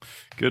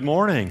Good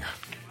morning.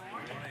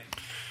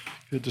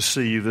 Good to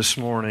see you this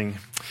morning.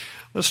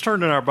 Let's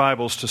turn in our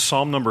Bibles to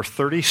Psalm number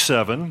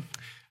 37,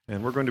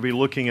 and we're going to be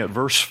looking at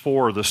verse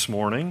 4 this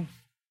morning.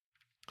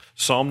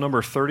 Psalm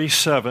number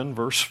 37,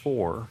 verse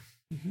 4.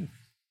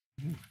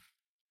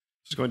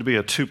 It's going to be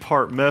a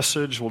two-part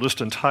message. We'll just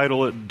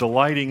entitle it,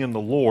 Delighting in the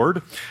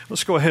Lord.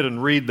 Let's go ahead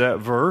and read that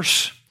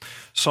verse.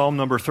 Psalm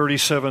number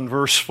 37,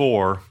 verse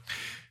 4.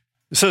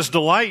 It says,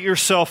 "Delight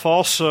yourself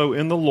also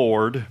in the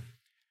Lord,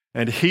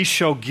 and He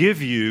shall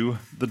give you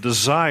the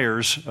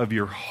desires of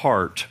your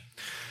heart."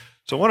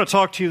 So I want to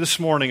talk to you this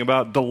morning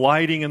about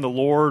delighting in the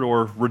Lord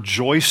or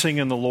rejoicing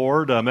in the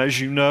Lord.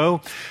 As you know,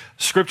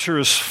 Scripture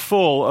is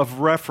full of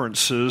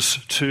references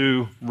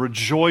to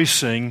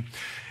rejoicing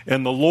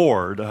in the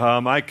Lord.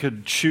 I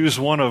could choose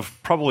one of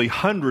probably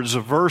hundreds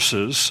of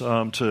verses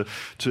to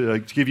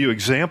give you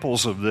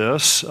examples of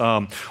this.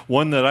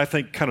 One that I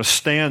think kind of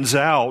stands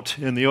out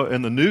in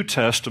the New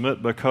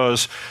Testament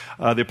because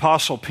the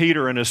Apostle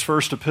Peter in his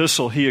first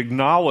epistle, he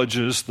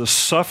acknowledges the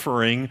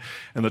suffering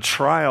and the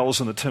trials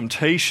and the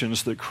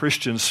temptations that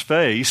Christians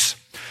face.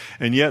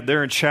 And yet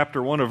there in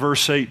chapter 1 of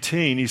verse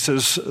 18, he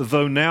says,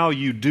 "Though now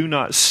you do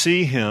not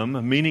see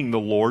Him," meaning the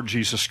Lord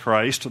Jesus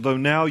Christ, "though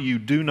now you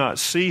do not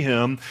see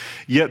Him,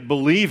 yet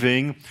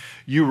believing,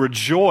 you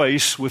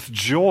rejoice with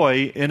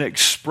joy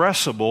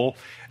inexpressible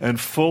and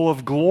full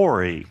of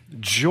glory."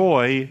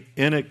 Joy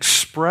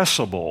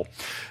inexpressible.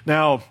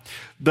 Now,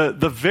 the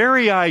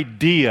very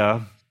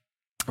idea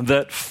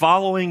that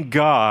following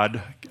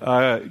God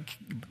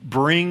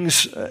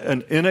brings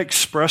an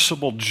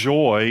inexpressible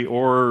joy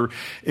or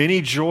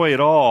any joy at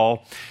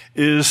all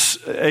is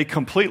a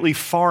completely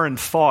foreign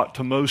thought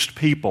to most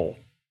people.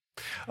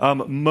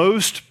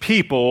 Most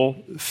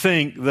people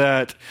think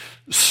that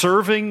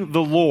serving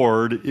the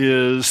Lord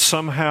is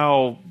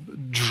somehow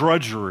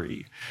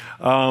drudgery.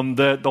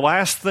 That the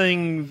last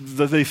thing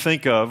that they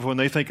think of when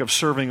they think of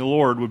serving the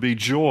Lord would be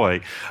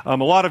joy. A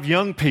lot of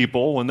young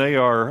people, when they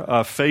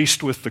are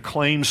faced with the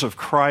claims of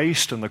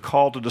Christ and the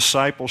call to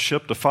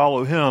discipleship to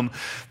follow Him,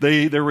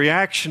 their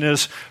reaction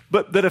is,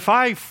 but if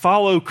I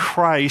follow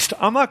Christ,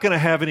 I'm not going to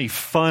have any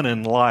fun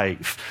in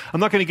life. I'm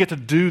not going to get to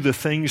do the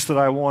things that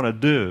I want to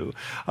do.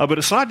 But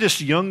it's not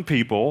just young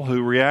people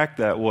who react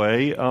that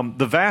way.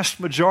 The vast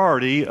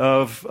majority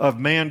of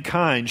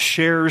mankind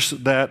shares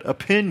that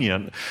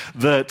opinion,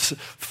 that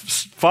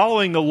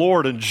following the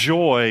Lord and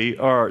joy,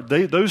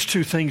 those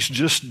two things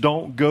just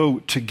don't go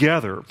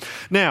together.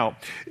 Now,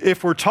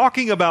 if we're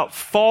talking about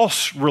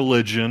false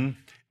religion,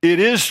 it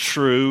is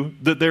true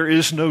that there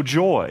is no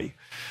joy.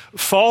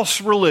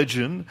 False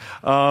religion,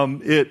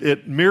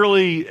 it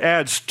merely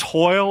adds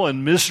toil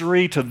and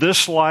misery to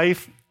this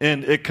life,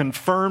 and it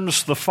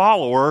confirms the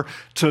follower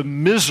to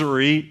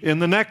misery in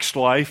the next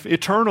life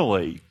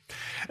eternally.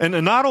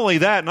 And not only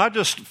that, not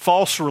just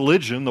false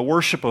religion, the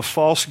worship of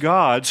false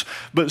gods,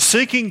 but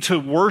seeking to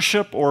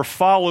worship or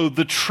follow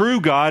the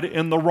true God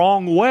in the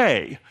wrong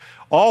way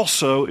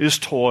also is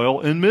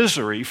toil and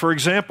misery. For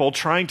example,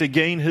 trying to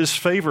gain His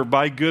favor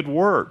by good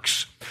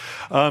works.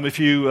 If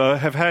you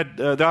have had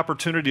the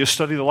opportunity to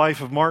study the life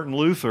of Martin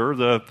Luther,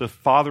 the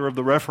father of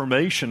the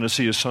Reformation, as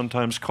he is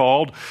sometimes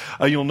called,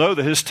 you'll know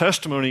that his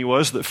testimony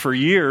was that for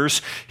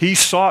years he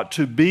sought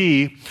to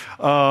be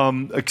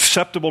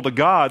acceptable to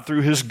God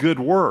through his good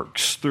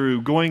works,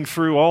 through going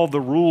through all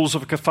the rules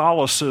of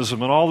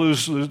Catholicism and all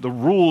the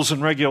rules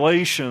and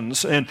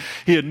regulations. And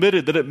he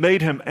admitted that it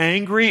made him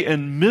angry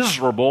and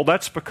miserable.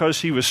 That's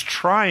because he was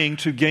trying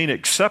to gain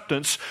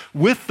acceptance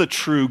with the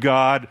true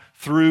God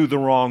through the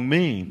wrong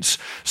means.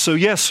 So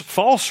yes,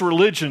 false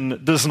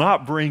religion does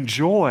not bring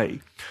joy,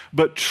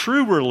 but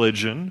true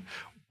religion,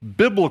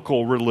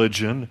 biblical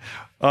religion,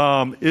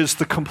 is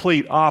the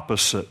complete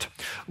opposite.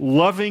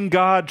 Loving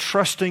God,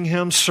 trusting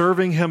Him,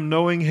 serving Him,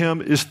 knowing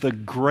Him is the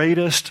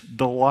greatest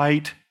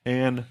delight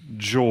and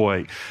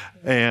joy.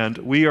 And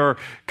we are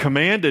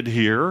commanded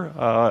here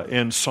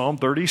in Psalm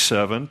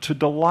 37 to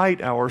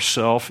delight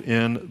ourselves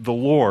in the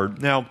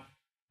Lord. Now,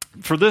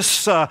 for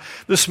this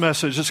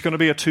message, it's going to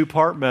be a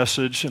two-part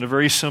message and a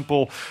very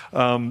simple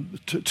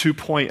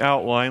two-point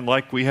outline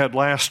like we had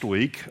last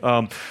week.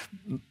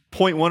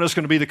 Point 1 is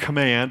going to be the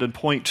command, and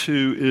point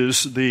 2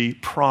 is the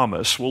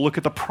promise. We'll look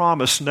at the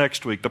promise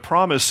next week. The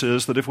promise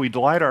is that if we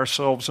delight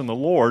ourselves in the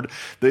Lord,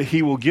 that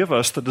He will give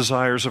us the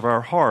desires of our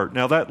heart.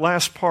 Now, that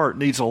last part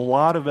needs a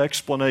lot of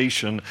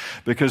explanation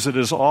because it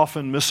is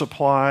often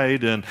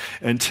misapplied and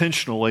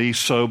intentionally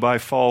so by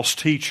false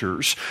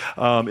teachers.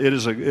 It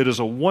is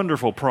a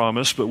wonderful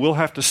promise, but we'll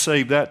have to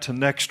save that to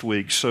next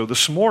week. So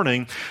this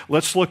morning,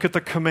 let's look at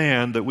the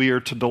command that we are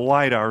to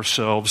delight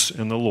ourselves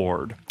in the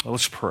Lord.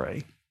 Let's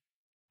pray.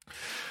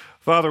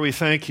 Father, we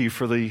thank You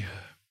for the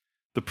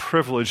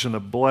privilege and the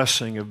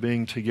blessing of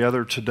being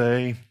together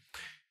today.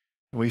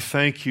 We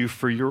thank You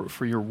for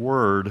your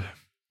word.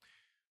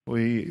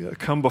 We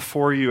come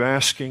before You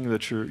asking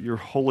that your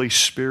Holy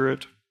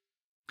Spirit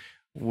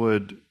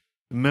would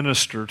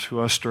minister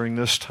to us during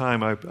this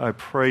time. I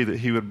pray that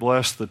He would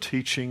bless the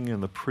teaching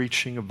and the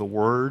preaching of the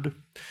word.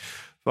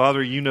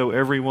 Father, You know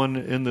everyone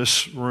in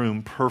this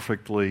room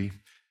perfectly.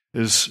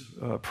 is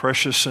a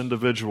precious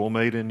individual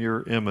made in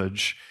your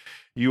image.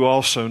 You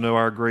also know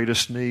our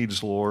greatest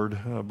needs, Lord,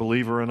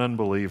 believer and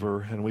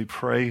unbeliever, and we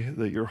pray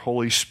that your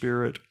Holy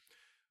Spirit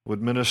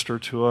would minister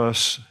to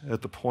us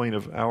at the point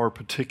of our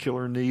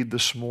particular need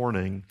this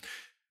morning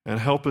and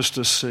help us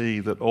to see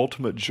that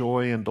ultimate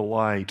joy and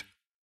delight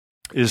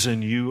is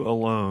in you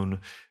alone.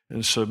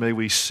 And so may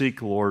we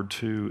seek, Lord,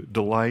 to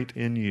delight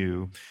in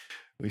you.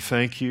 We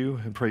thank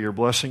you and pray your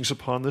blessings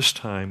upon this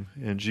time.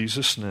 In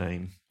Jesus'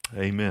 name,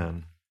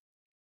 amen.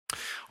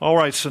 All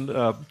right,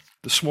 so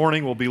this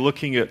morning we'll be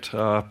looking at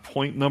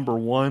point number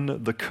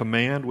 1, the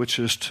command, which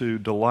is to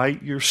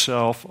delight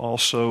yourself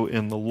also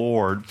in the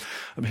Lord.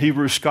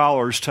 Hebrew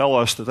scholars tell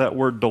us that that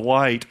word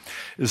delight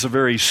is a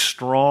very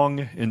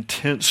strong,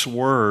 intense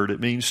word.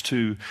 It means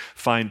to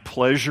find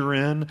pleasure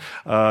in,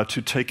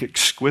 to take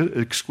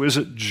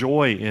exquisite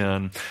joy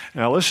in.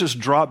 Now let's just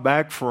drop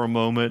back for a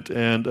moment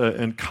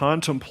and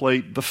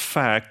contemplate the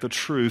fact, the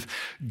truth.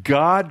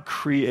 God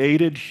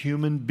created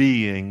human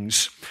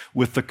beings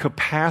with the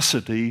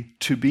capacity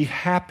to be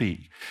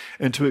happy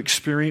and to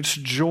experience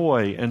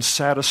joy and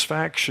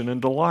satisfaction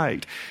and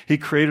delight. He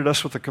created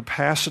us with the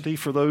capacity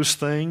for those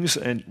things,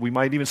 and we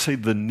might even say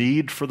the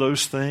need for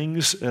those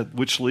things,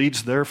 which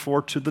leads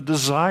therefore to the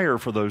desire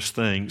for those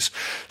things.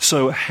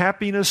 So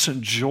happiness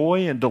and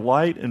joy and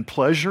delight and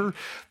pleasure,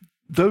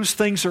 those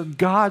things are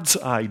God's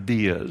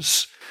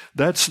ideas.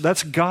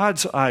 That's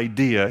God's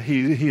idea.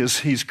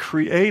 He's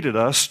created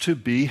us to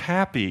be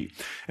happy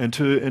and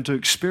to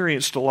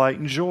experience delight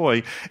and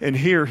joy. And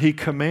here he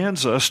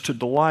commands us to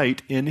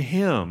delight in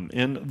him,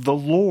 in the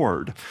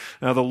Lord.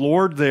 Now the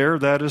Lord there,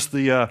 that is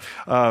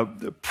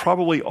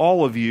probably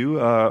all of you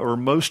or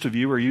most of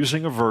you are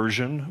using a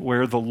version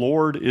where the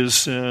Lord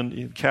is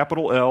in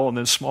capital L and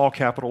then small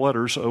capital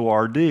letters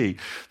O-R-D.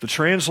 The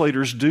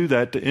translators do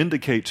that to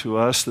indicate to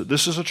us that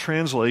this is a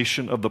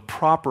translation of the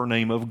proper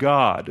name of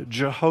God,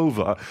 Jehovah.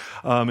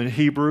 In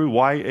Hebrew,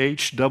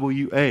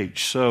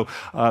 Y-H-W-H. So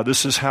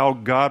this is how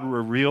God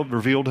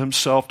revealed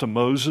himself to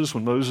Moses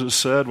when Moses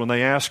said, when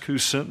they ask who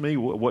sent me,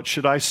 what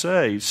should I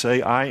say?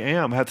 Say, I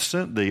am hath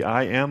sent thee.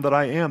 I am that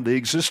I am, the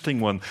existing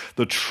one,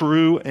 the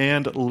true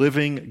and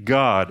living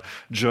God,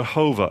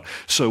 Jehovah.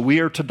 So we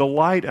are to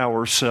delight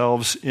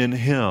ourselves in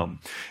him.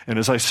 And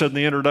as I said in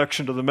the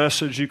introduction to the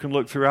message, you can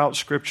look throughout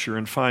Scripture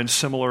and find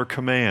similar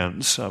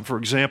commands. For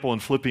example, in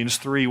Philippians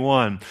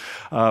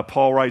 3:1,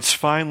 Paul writes,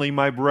 finally,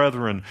 my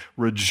brethren,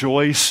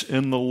 rejoice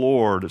in the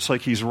Lord. It's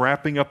like he's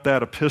wrapping up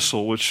that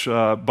epistle, which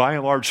by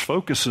and large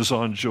focuses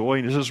on joy,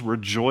 and he says,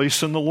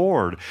 rejoice in the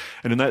Lord.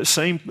 And in that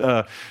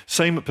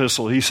same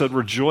epistle, he said,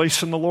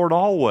 rejoice in the Lord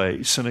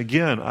always. And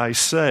again, I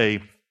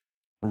say,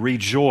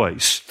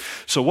 rejoice.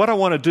 So what I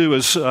want to do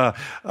is kind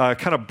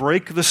of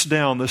break this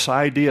down, this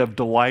idea of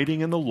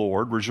delighting in the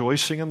Lord,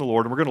 rejoicing in the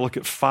Lord, and we're going to look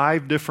at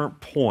 5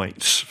 different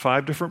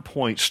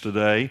points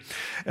today.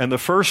 And the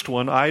first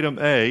one, item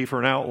A for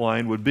an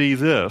outline, would be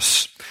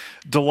this.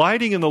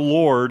 Delighting in the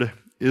Lord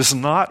is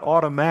not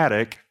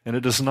automatic and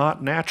it is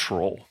not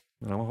natural.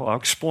 I'll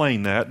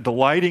explain that.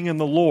 Delighting in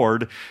the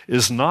Lord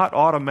is not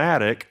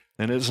automatic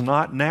and it's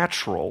not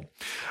natural.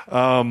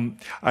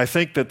 I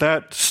think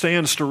that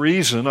stands to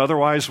reason.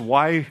 Otherwise,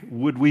 why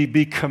would we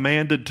be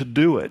commanded to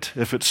do it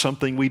if it's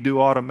something we do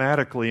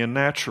automatically and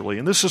naturally?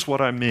 And this is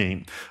what I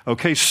mean.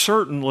 Okay,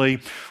 certainly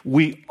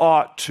we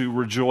ought to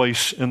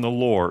rejoice in the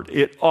Lord.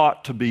 It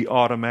ought to be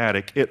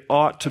automatic. It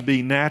ought to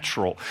be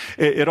natural.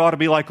 It ought to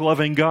be like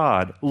loving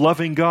God.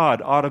 Loving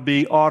God ought to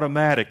be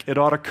automatic. It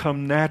ought to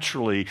come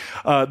naturally.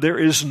 There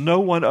is no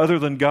one other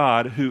than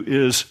God who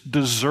is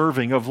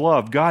deserving of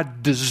love.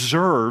 God deserves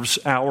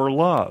our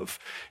love.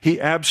 He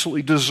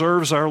absolutely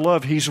deserves our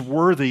love. He's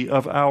worthy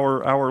of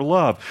our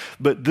love.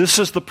 But this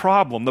is the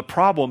problem. The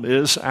problem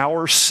is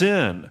our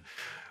sin.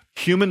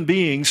 Human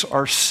beings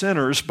are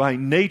sinners by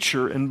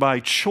nature and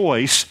by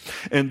choice,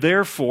 and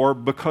therefore,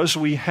 because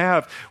we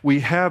have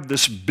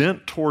this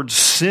bent towards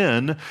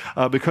sin,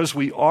 because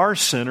we are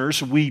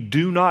sinners, we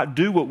do not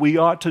do what we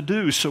ought to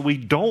do. So we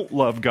don't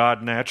love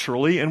God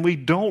naturally, and we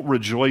don't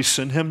rejoice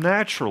in him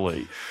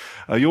naturally.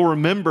 You'll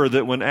remember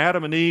that when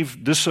Adam and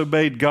Eve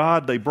disobeyed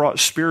God, they brought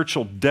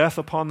spiritual death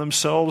upon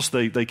themselves.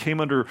 They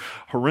came under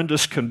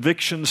horrendous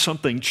conviction.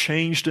 Something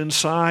changed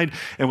inside.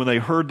 And when they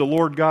heard the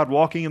Lord God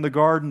walking in the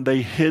garden,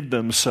 they hid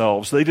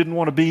themselves. They didn't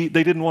want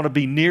to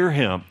be near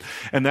him.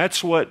 And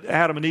that's what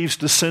Adam and Eve's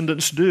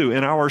descendants do.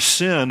 In our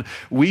sin,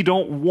 we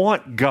don't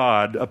want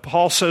God.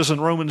 Paul says in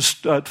Romans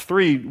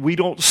 3, we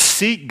don't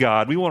seek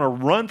God. We want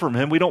to run from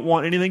him. We don't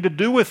want anything to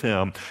do with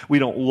him. We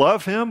don't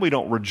love him. We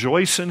don't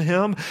rejoice in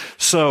him.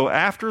 So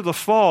after the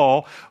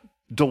fall,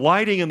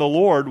 delighting in the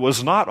Lord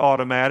was not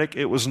automatic.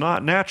 It was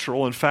not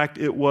natural. In fact,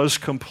 it was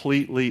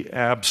completely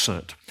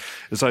absent.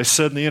 As I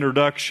said in the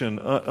introduction,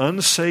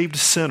 unsaved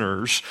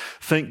sinners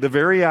think the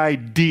very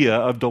idea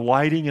of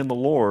delighting in the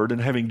Lord and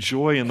having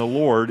joy in the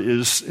Lord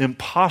is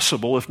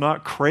impossible, if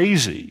not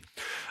crazy.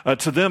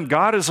 To them,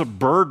 God is a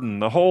burden.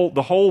 The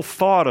whole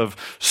thought of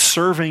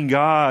serving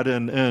God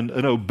and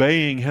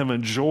obeying him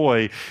in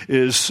joy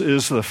is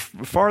the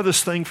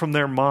farthest thing from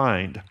their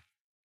mind.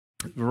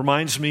 It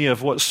reminds me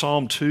of what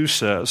Psalm 2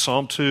 says.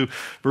 Psalm 2,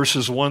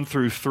 verses 1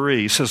 through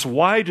 3 says,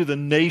 "Why do the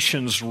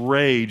nations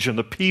rage and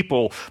the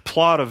people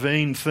plot a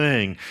vain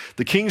thing?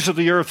 The kings of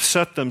the earth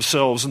set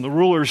themselves, and the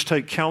rulers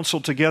take counsel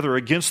together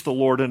against the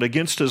Lord and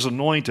against his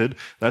anointed,"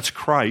 that's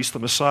Christ, the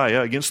Messiah,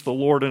 "against the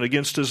Lord and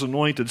against his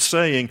anointed,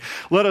 saying,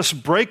 let us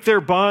break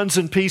their bonds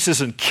in pieces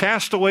and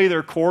cast away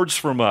their cords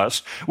from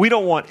us." We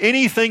don't want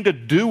anything to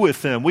do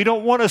with them. We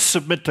don't want to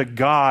submit to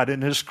God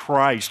and his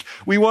Christ.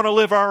 We want to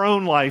live our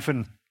own life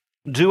and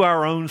do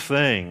our own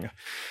thing.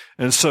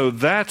 And so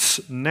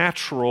that's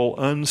natural,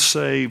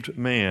 unsaved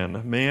man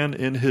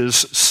in his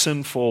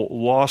sinful,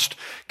 lost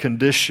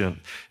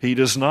condition. He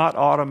does not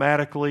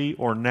automatically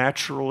or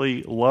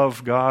naturally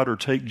love God or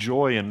take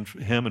joy in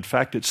him. In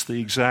fact, it's the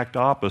exact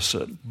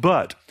opposite.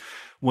 But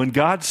when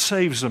God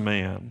saves a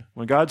man,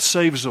 when God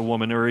saves a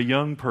woman or a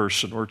young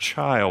person or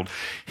child,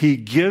 he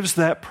gives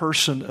that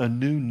person a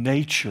new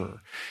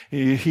nature.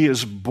 He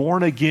is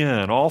born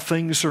again. All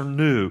things are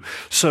new.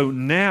 So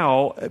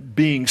now,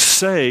 being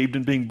saved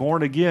and being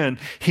born again,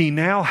 he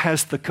now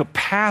has the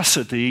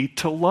capacity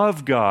to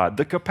love God,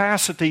 the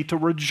capacity to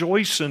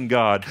rejoice in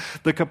God,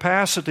 the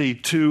capacity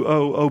to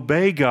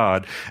obey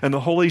God. And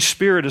the Holy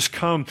Spirit has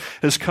come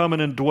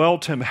and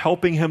indwelt him,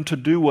 helping him to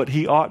do what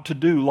he ought to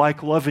do,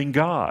 like loving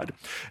God.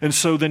 And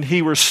so then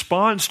he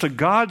responds to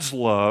God's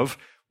love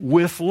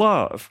with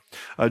love.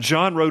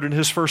 John wrote in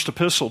his first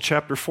epistle,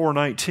 chapter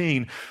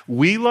 4:19,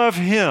 "We love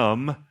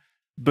him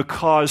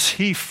because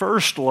he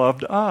first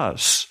loved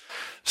us."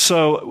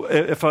 So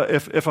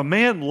if a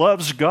man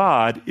loves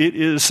God, it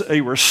is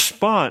a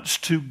response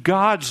to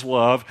God's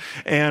love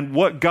and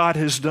what God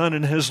has done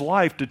in his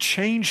life to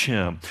change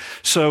him.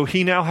 So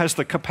he now has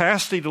the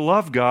capacity to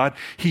love God.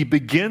 He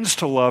begins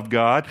to love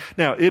God.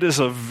 Now, it is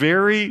a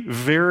very,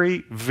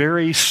 very,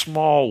 very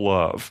small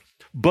love,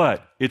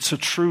 but it's a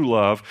true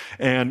love,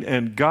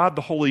 and God,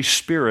 the Holy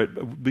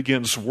Spirit,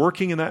 begins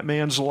working in that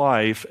man's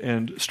life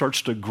and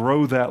starts to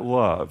grow that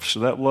love. So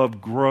that love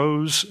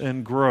grows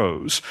and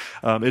grows.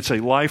 It's a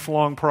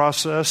lifelong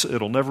process.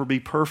 It'll never be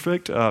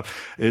perfect.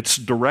 It's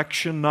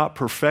direction, not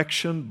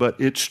perfection, but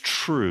it's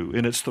true,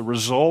 and it's the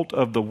result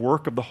of the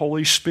work of the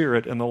Holy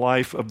Spirit in the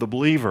life of the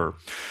believer.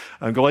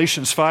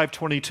 Galatians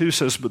 5:22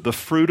 says, "But the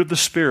fruit of the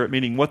Spirit,"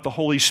 meaning what the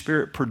Holy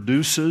Spirit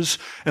produces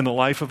in the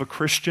life of a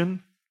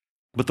Christian,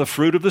 but the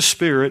fruit of the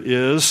Spirit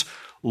is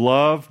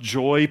love,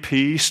 joy,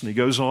 peace, and he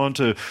goes on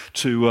to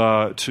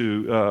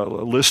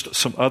list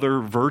some other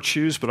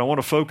virtues, but I want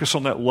to focus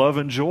on that love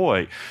and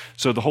joy.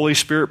 So the Holy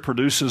Spirit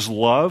produces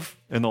love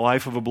in the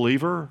life of a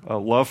believer,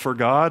 love for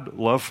God,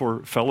 love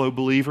for fellow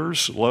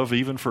believers, love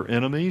even for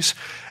enemies,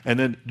 and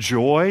then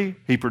joy.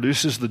 He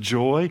produces the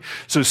joy.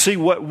 So see,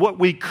 what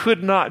we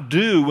could not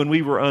do when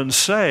we were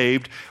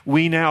unsaved,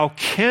 we now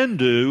can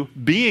do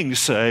being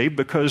saved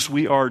because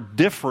we are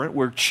different,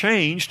 we're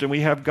changed, and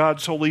we have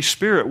God's Holy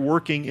Spirit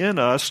working in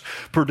us,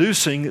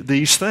 producing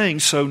these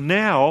things. So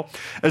now,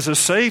 as a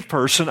saved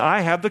person,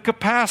 I have the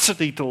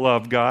capacity to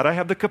love God. I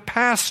have the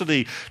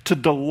capacity to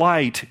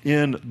delight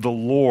in the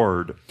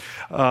Lord.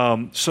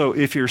 So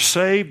if you're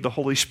saved, the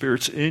Holy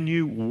Spirit's in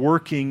you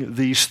working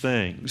these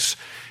things.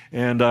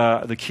 And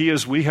the key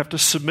is we have to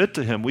submit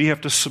to him. We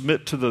have to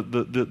submit to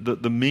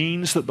the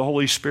means that the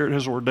Holy Spirit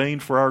has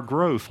ordained for our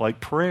growth, like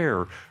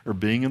prayer or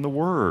being in the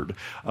Word,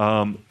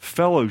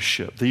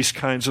 fellowship, these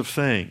kinds of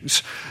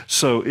things.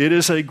 So it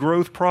is a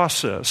growth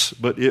process,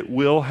 but it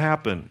will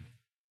happen.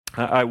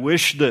 I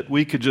wish that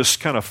we could just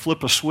kind of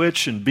flip a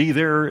switch and be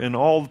there in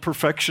all the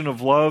perfection of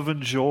love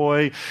and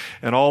joy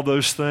and all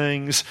those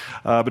things,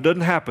 but it doesn't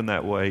happen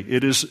that way.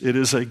 It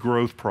is a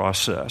growth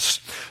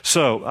process.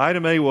 So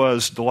item A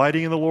was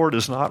delighting in the Lord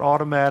is not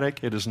automatic,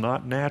 it is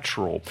not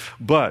natural,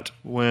 but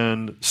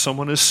when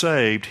someone is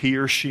saved, he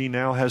or she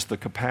now has the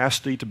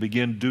capacity to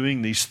begin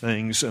doing these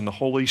things and the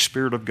Holy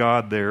Spirit of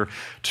God there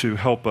to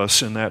help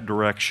us in that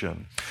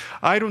direction.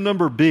 Item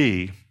number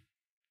B,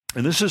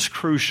 and this is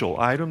crucial,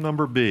 item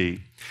number B,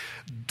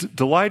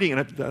 delighting,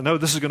 and I know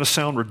this is going to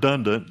sound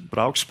redundant, but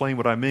I'll explain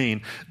what I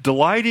mean.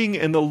 Delighting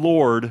in the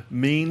Lord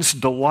means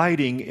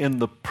delighting in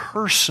the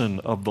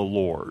person of the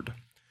Lord.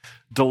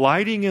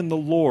 Delighting in the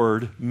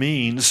Lord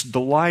means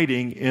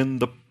delighting in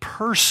the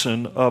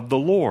person of the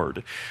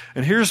Lord.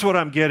 And here's what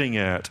I'm getting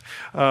at.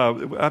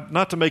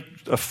 Not to make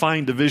a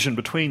fine division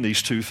between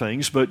these two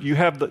things, but you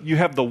have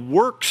the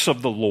works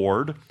of the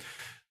Lord.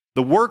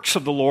 The works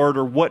of the Lord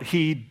are what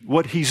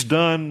He's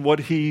done,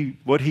 what He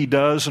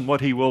does, and what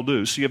He will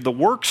do. So you have the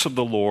works of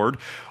the Lord,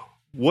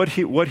 what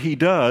He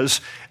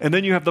does, and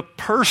then you have the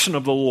person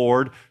of the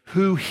Lord,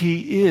 who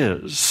He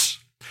is.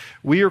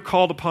 We are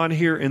called upon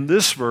here in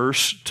this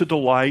verse to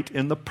delight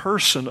in the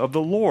person of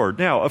the Lord.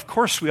 Now, of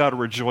course, we ought to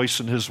rejoice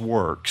in His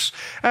works.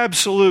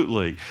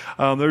 Absolutely.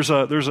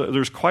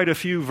 There's quite a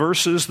few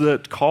verses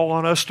that call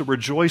on us to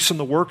rejoice in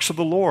the works of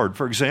the Lord.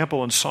 For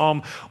example, in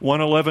Psalm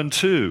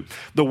 111:2,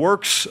 the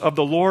works of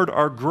the Lord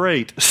are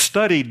great,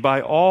 studied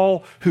by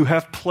all who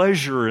have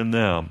pleasure in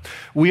them.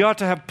 We ought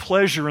to have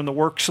pleasure in the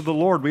works of the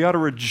Lord. We ought to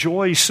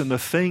rejoice in the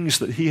things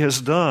that He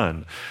has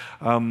done.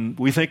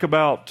 We think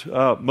about,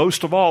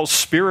 most of all,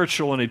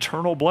 spiritual and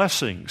eternal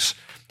blessings,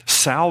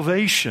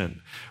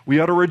 salvation. We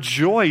ought to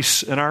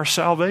rejoice in our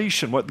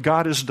salvation, what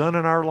God has done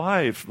in our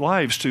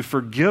lives to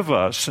forgive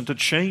us and to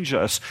change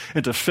us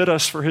and to fit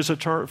us for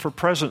for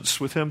presence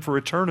with Him for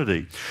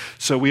eternity.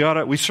 So we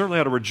certainly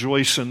ought to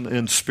rejoice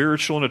in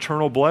spiritual and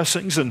eternal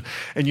blessings, and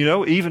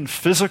even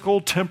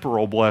physical,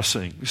 temporal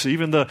blessings,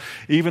 even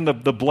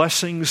the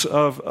blessings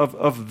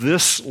of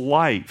this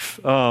life,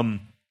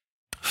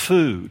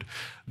 food,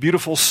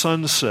 beautiful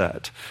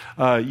sunset,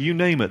 you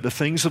name it, the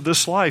things of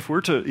this life.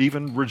 We're to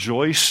even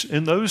rejoice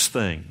in those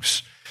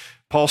things.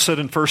 Paul said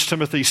in 1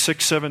 Timothy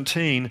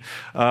 6:17,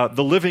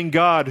 the living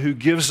God who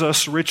gives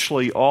us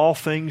richly all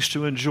things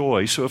to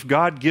enjoy. So if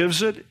God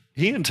gives it,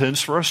 He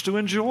intends for us to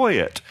enjoy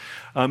it.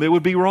 It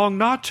would be wrong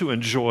not to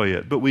enjoy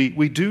it, but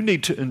we do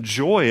need to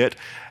enjoy it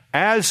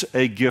as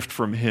a gift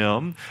from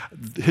Him.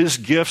 His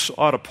gifts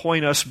ought to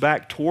point us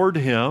back toward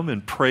Him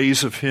in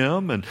praise of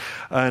Him, and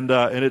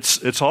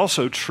it's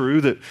also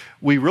true that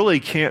we really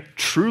can't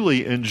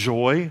truly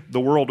enjoy the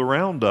world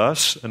around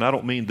us, and I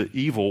don't mean the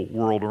evil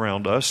world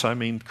around us, I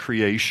mean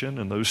creation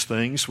and those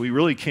things. We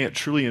really can't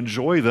truly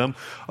enjoy them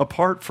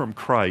apart from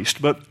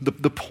Christ. But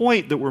the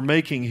point that we're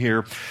making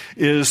here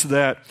is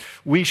that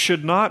we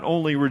should not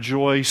only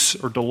rejoice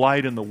or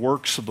delight in the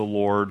works of the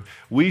Lord,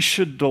 we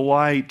should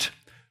delight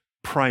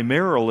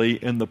primarily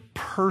in the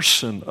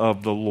person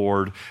of the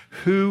Lord,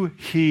 who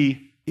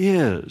He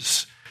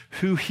is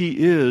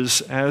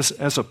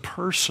as a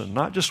person,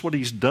 not just what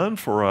He's done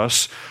for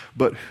us,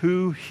 but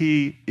who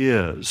He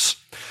is.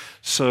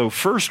 So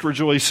first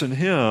rejoice in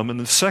Him, and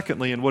then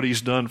secondly in what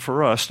He's done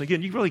for us. And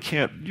again, you really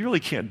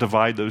can't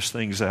divide those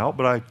things out,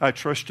 but I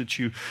trust that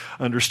you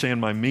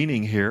understand my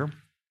meaning here.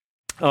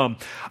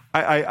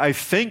 I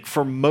think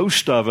for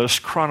most of us,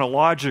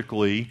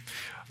 chronologically,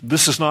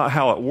 this is not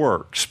how it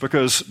works,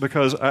 because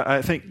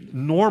I think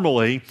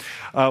normally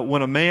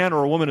when a man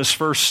or a woman is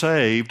first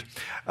saved,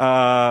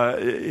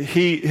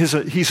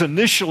 he's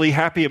initially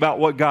happy about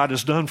what God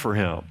has done for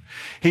him.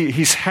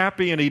 He's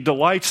happy and he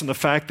delights in the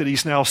fact that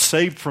he's now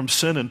saved from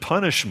sin and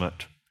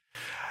punishment.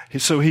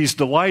 So he's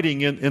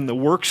delighting in the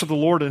works of the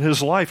Lord in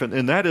his life,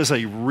 and that is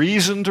a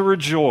reason to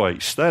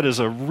rejoice. That is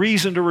a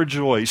reason to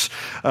rejoice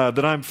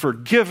that I'm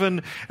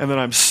forgiven and that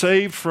I'm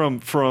saved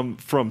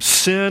from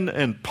sin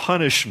and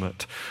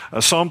punishment.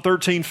 Psalm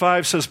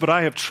 13:5 says, "But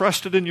I have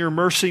trusted in your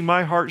mercy;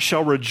 my heart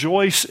shall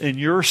rejoice in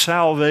your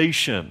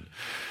salvation."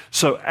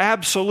 So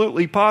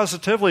absolutely,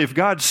 positively, if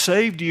God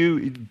saved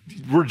you,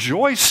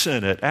 rejoice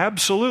in it.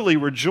 Absolutely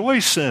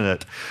rejoice in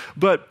it.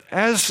 But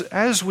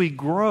as we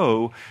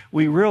grow,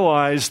 we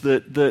realize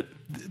that the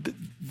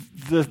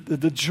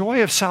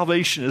joy of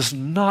salvation is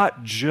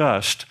not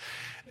just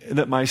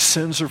that my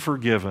sins are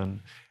forgiven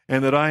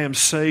and that I am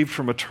saved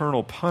from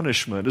eternal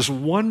punishment, as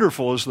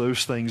wonderful as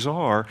those things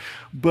are,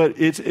 but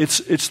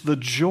it's the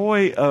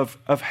joy of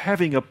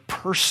having a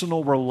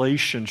personal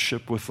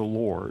relationship with the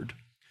Lord.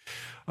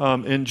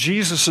 In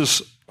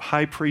Jesus'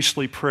 high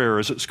priestly prayer,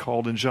 as it's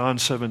called in John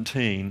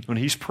 17, when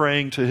he's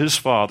praying to his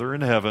Father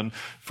in heaven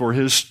for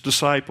his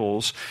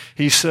disciples,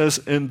 he says,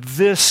 "And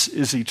this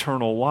is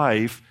eternal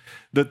life,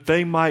 that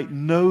they might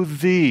know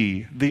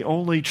thee, the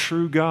only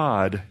true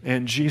God,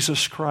 and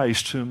Jesus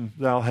Christ, whom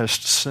thou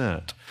hast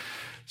sent."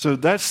 So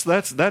that's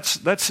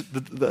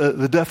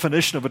the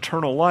definition of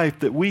eternal life,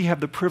 that we have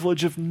the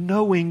privilege of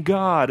knowing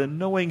God and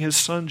knowing His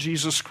Son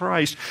Jesus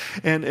Christ,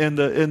 and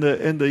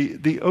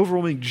the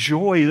overwhelming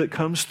joy that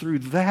comes through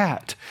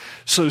that.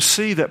 So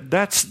see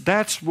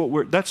that's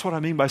what I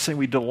mean by saying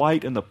we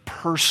delight in the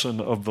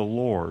person of the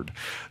Lord,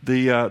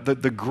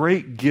 the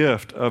great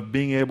gift of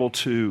being able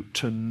to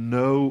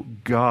know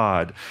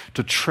God,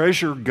 to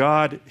treasure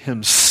God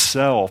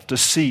Himself, to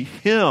see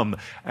Him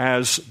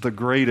as the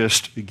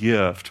greatest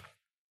gift.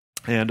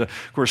 And,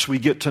 of course, we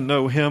get to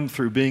know Him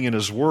through being in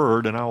His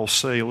Word, and I will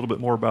say a little bit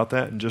more about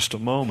that in just a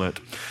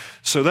moment.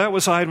 So that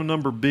was item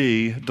number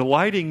B.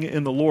 Delighting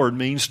in the Lord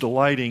means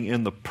delighting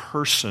in the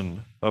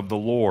person of the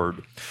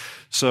Lord.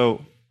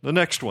 So the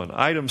next one,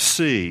 item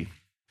C.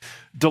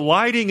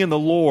 Delighting in the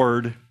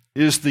Lord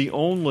is the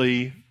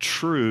only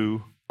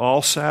true,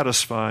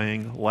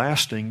 all-satisfying,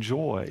 lasting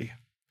joy.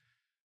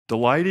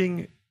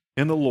 Delighting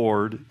in the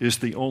Lord is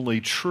the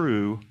only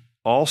true,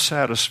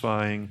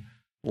 all-satisfying,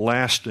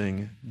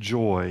 lasting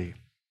joy.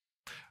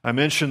 I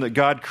mentioned that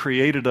God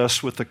created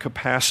us with the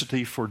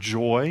capacity for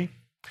joy.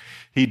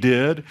 He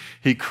did.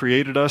 He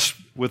created us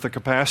with the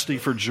capacity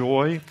for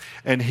joy,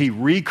 and He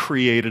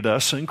recreated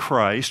us in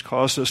Christ,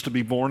 caused us to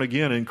be born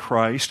again in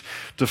Christ,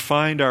 to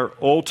find our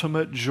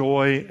ultimate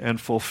joy and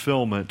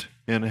fulfillment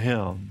in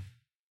Him.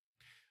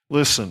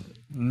 Listen,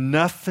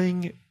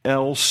 nothing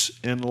else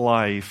in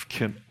life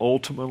can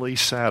ultimately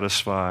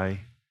satisfy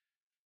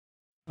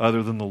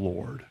other than the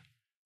Lord.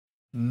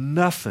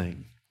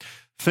 Nothing.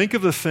 Think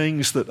of the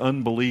things that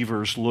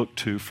unbelievers look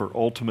to for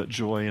ultimate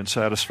joy and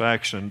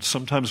satisfaction.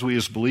 Sometimes we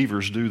as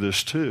believers do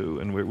this too,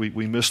 and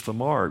we miss the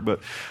mark.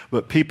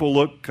 But people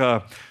look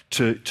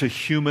to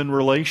human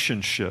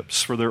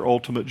relationships for their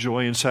ultimate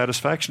joy and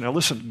satisfaction. Now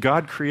listen,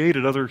 God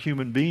created other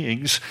human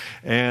beings,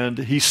 and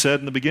He said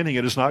in the beginning,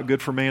 it is not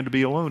good for man to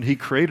be alone. He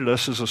created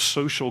us as a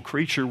social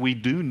creature. We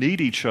do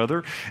need each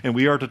other, and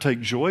we are to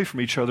take joy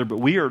from each other, but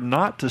we are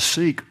not to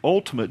seek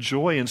ultimate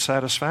joy and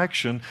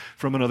satisfaction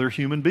from another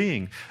human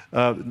being.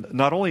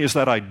 Not only is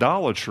that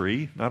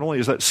idolatry, not only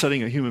is that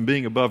setting a human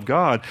being above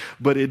God,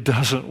 but it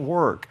doesn't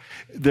work.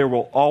 There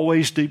will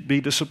always be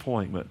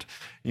disappointment.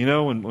 You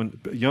know, when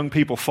young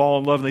people fall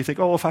in love and they think,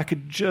 oh, if I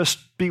could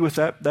just be with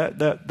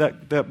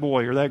that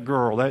boy or that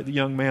girl, that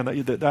young man,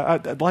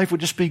 that life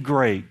would just be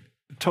great.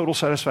 Total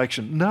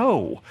satisfaction.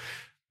 No.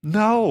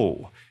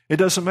 It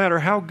doesn't matter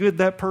how good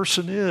that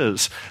person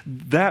is.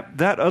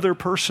 That other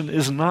person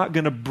is not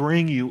going to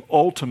bring you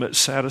ultimate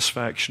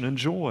satisfaction and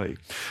joy.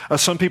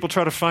 Some people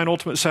try to find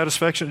ultimate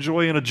satisfaction and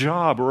joy in a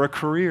job or a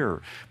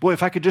career. Boy,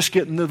 if I could just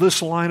get into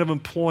this line of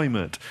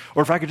employment,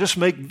 or if I could just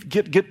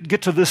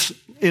get to this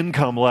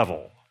income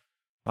level,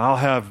 I'll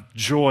have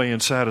joy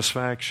and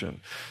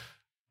satisfaction.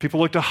 People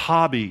look to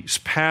hobbies,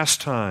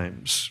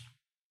 pastimes,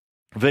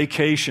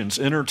 vacations,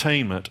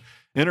 entertainment.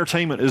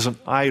 Entertainment is an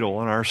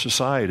idol in our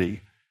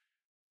society.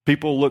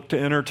 People look to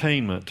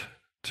entertainment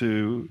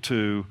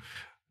to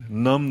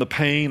numb the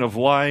pain of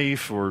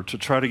life or to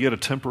try to get a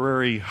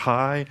temporary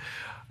high.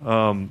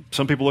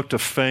 Some people look to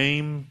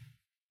fame,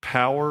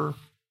 power,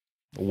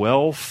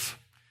 wealth,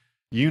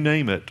 you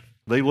name it.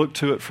 They look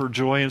to it for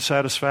joy and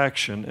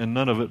satisfaction, and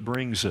none of it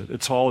brings it.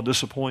 It's all a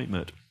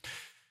disappointment.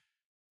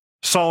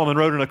 Solomon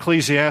wrote in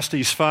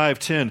Ecclesiastes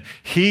 5:10,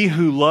 "He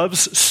who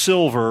loves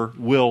silver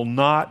will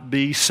not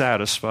be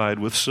satisfied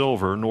with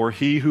silver, nor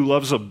he who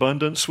loves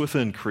abundance with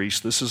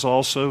increase. This is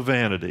also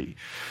vanity."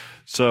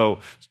 So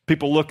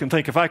people look and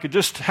think, if I could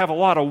just have a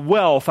lot of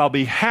wealth, I'll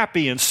be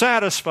happy and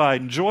satisfied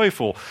and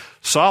joyful.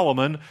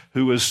 Solomon,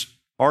 who was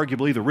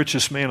arguably the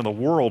richest man in the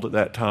world at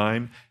that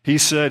time, he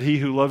said, "He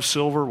who loves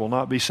silver will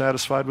not be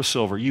satisfied with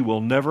silver." You will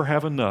never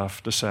have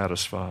enough to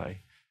satisfy.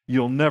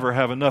 You'll never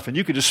have enough. And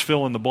you could just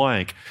fill in the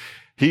blank.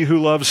 He who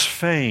loves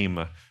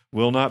fame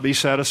will not be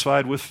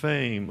satisfied with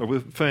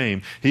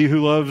fame. He who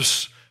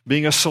loves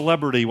being a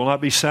celebrity will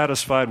not be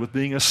satisfied with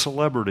being a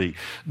celebrity.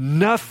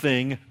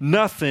 Nothing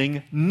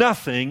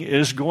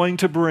is going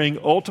to bring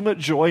ultimate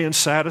joy and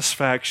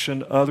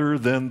satisfaction other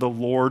than the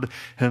Lord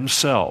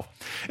Himself.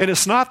 And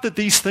it's not that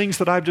these things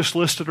that I've just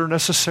listed are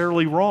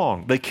necessarily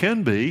wrong. They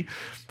can be,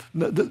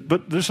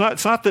 but it's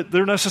not that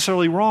they're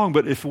necessarily wrong,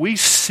 but if we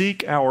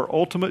seek our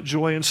ultimate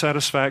joy and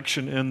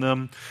satisfaction in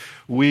them,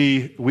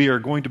 we are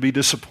going to be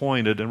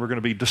disappointed, and we're going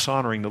to be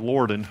dishonoring the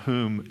Lord, in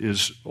whom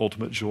is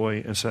ultimate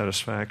joy and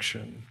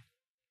satisfaction.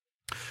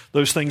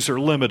 Those things are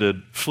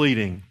limited,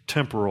 fleeting,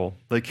 temporal.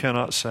 They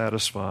cannot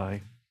satisfy.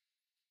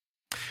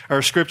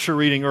 Our scripture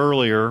reading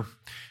earlier,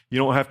 you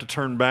don't have to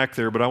turn back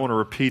there, but I want to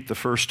repeat the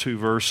first two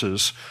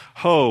verses.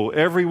 Ho,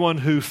 everyone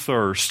who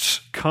thirsts,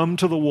 come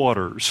to the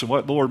waters. And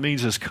what the Lord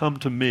means is, come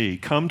to me,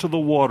 come to the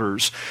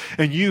waters.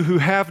 And you who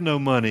have no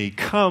money,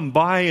 come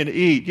buy and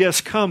eat.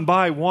 Yes, come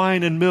buy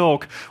wine and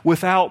milk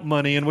without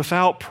money and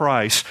without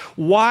price.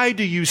 Why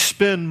do you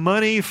spend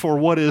money for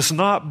what is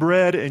not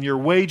bread, and your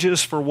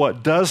wages for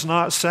what does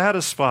not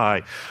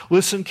satisfy?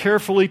 Listen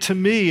carefully to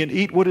me and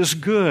eat what is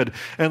good,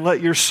 and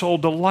let your soul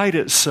delight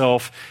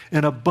itself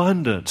in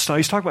abundance. Now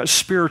he's talking about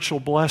spiritual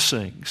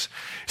blessings.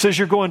 He says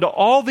you're going to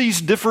all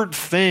these different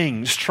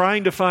things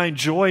trying to find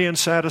joy and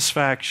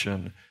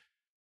satisfaction.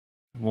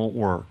 It won't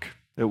work.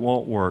 It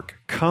won't work.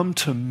 Come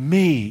to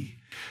me.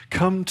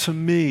 Come to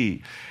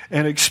me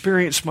and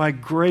experience my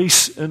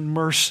grace and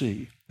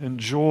mercy.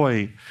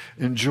 Enjoy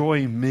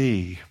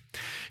me.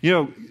 You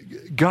know,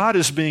 God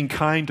is being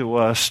kind to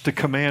us to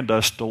command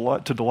us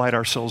to delight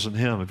ourselves in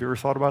Him. Have you ever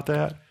thought about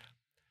that?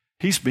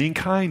 He's being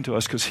kind to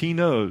us because He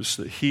knows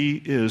that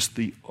He is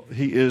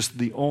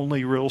the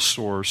only real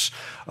source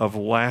of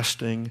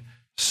lasting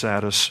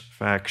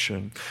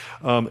satisfaction.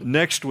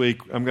 Next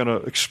week, I'm going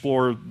to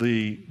explore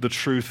the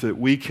truth that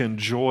we can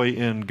joy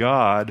in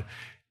God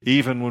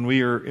even when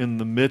we are in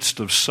the midst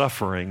of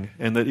suffering,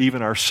 and that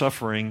even our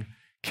suffering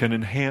can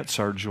enhance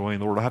our joy in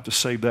the Lord. I'll have to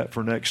save that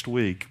for next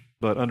week,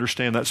 but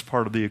understand that's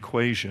part of the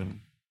equation.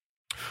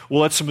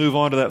 Well, let's move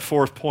on to that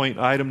fourth point,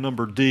 item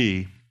number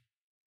D.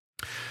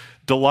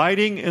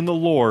 Delighting in the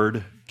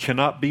Lord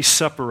cannot be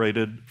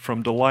separated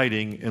from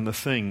delighting in the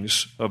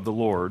things of the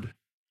Lord.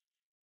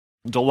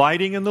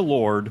 Delighting in the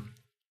Lord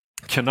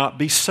cannot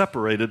be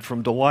separated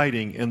from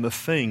delighting in the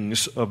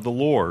things of the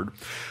Lord.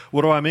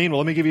 What do I mean? Well,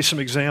 let me give you some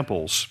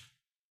examples.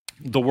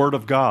 The Word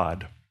of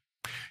God.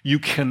 You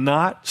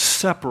cannot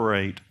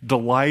separate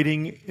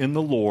delighting in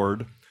the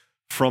Lord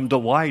from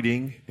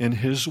delighting in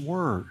His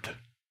Word.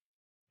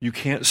 You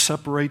can't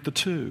separate the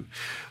two.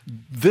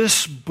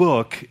 This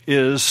book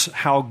is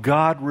how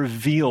God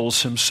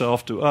reveals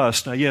himself to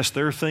us. Now, yes,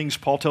 there are things,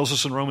 Paul tells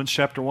us in Romans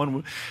chapter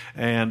 1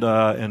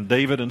 and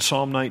David in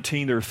Psalm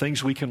 19, there are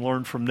things we can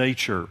learn from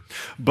nature.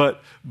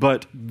 But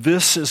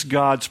this is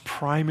God's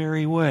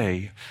primary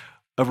way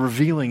of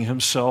revealing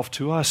himself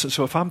to us. And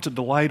so if I'm to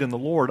delight in the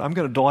Lord, I'm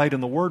going to delight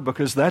in the Word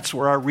because that's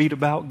where I read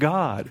about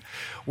God,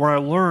 where I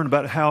learn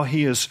about how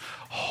he is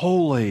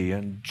holy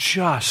and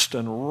just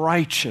and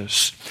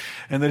righteous,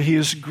 and that he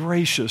is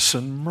gracious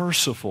and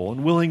merciful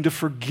and willing to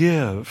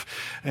forgive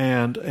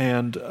and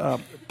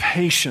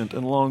patient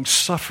and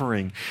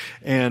long-suffering.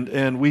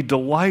 And we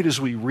delight as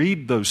we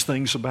read those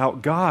things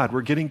about God.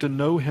 We're getting to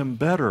know him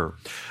better.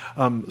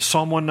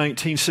 Psalm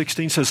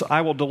 119:16 says, I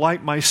will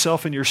delight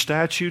myself in your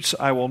statutes.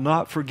 I will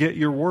not forget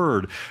your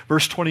word.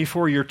 Verse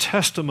 24, your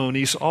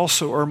testimonies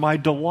also are my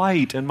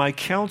delight and my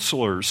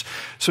counselors.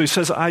 So he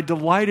says, I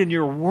delight in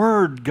your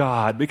word,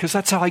 God, because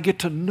that's how I get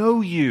to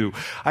know you.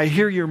 I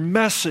hear your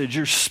message.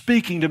 You're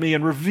speaking to me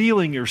and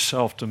revealing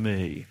yourself to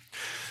me.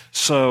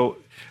 So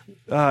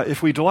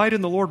if we delight in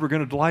the Lord, we're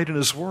going to delight in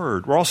his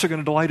word. We're also going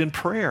to delight in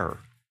prayer.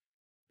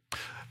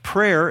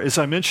 Prayer, as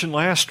I mentioned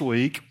last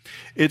week,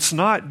 it's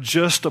not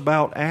just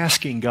about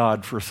asking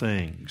God for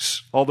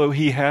things. Although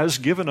he has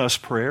given us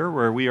prayer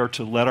where we are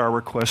to let our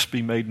requests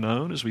be made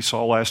known, as we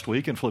saw last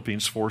week in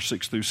Philippians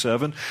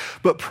 4:6-7.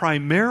 But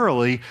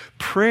primarily,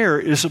 prayer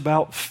is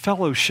about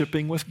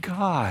fellowshipping with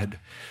God,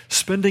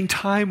 spending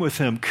time with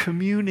him,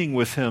 communing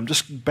with him,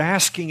 just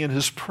basking in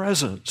his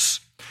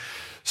presence.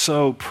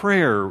 So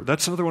prayer,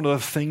 that's another one of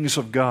the things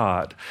of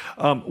God.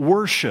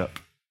 Worship.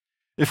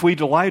 If we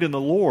delight in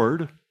the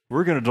Lord,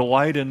 we're going to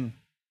delight in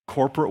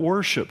corporate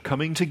worship,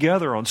 coming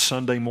together on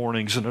Sunday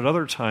mornings and at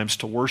other times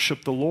to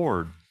worship the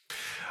Lord.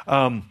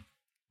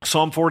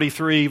 Psalm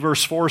 43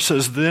 verse 4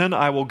 says, then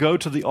I will go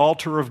to the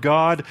altar of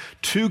God,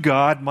 to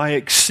God, my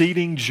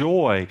exceeding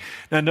joy.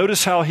 Now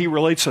notice how he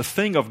relates a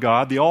thing of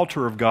God, the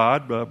altar of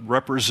God,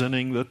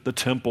 representing the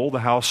temple, the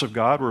house of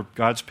God, where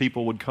God's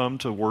people would come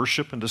to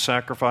worship and to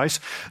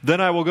sacrifice.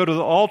 Then I will go to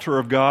the altar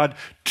of God,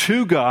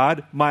 to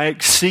God, my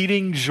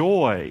exceeding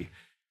joy.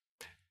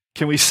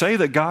 Can we say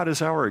that God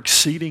is our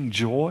exceeding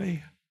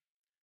joy?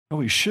 Well,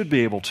 we should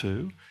be able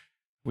to.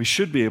 We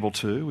should be able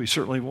to. We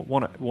certainly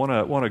want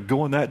to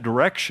go in that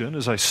direction,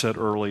 as I said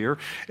earlier.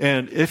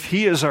 And if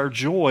he is our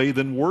joy,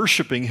 then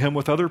worshiping him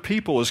with other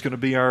people is going to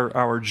be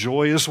our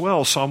joy as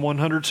well. Psalm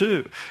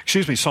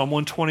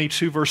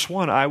 122, verse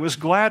 1. I was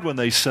glad when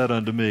they said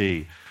unto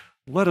me,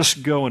 let us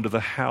go into the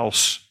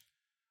house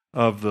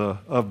of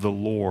the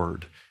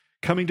Lord.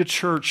 Coming to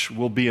church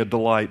will be a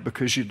delight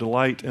because you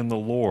delight in the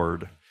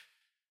Lord.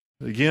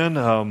 Again,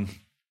 the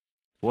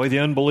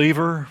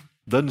unbeliever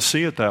doesn't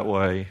see it that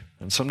way.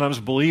 And sometimes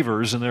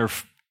believers in their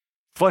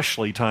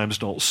fleshly times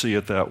don't see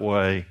it that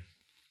way.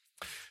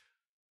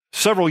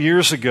 Several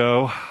years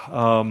ago,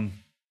 a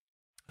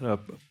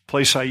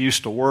place I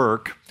used to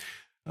work,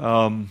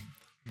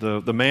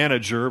 the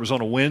manager, it was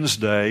on a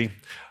Wednesday,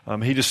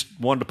 he just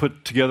wanted to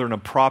put together an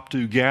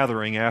impromptu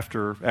gathering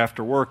after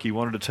work. He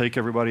wanted to take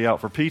everybody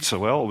out for pizza.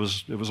 Well,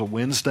 it was a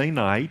Wednesday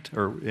night,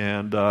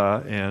 and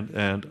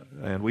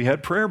we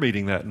had prayer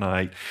meeting that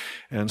night.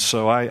 And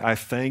so I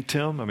thanked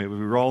him. I mean,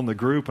 we were all in the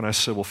group, and I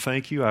said, well,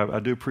 thank you. I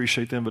do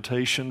appreciate the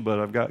invitation, but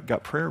I've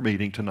got prayer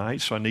meeting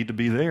tonight, so I need to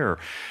be there.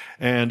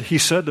 And he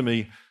said to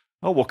me,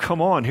 oh, well,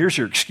 come on. Here's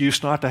your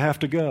excuse not to have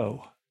to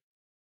go.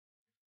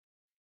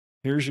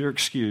 Here's your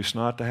excuse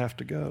not to have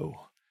to go.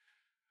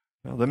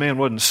 Now, the man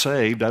wasn't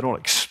saved. I don't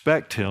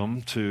expect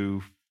him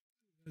to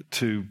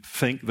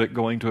think that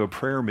going to a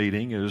prayer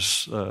meeting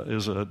is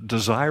a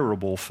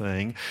desirable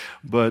thing,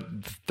 but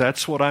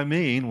that's what I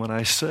mean when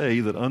I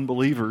say that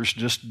unbelievers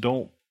just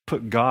don't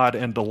put God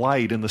and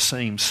delight in the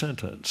same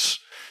sentence.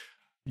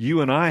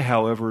 You and I,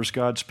 however, as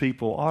God's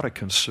people, ought to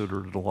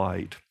consider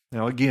delight.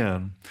 Now,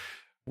 again,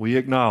 we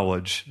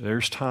acknowledge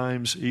there's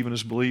times, even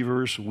as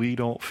believers, we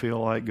don't feel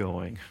like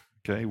going.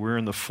 Okay, we're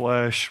in the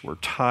flesh, we're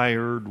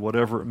tired,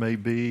 whatever it may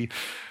be.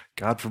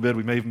 God forbid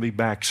we may even be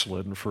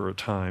backslidden for a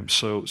time.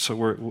 So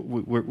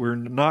we're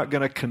not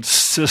going to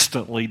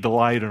consistently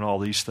delight in all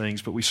these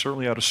things, but we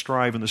certainly ought to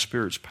strive in the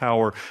Spirit's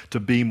power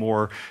to be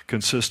more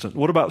consistent.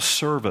 What about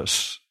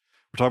service?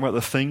 We're talking about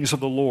the things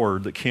of the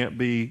Lord that can't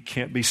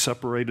be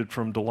separated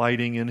from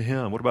delighting in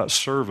him. What about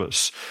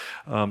service?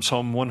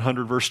 Psalm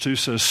 100 verse 2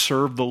 says,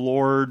 serve the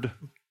Lord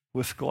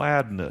with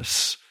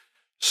gladness.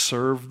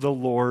 Serve the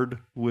Lord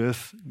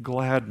with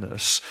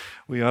gladness.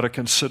 We ought to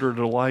consider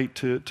delight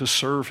to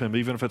serve him,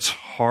 even if it's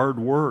hard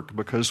work,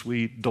 because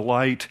we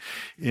delight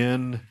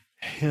in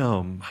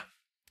him.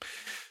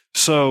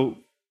 So,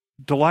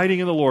 delighting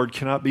in the Lord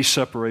cannot be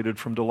separated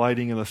from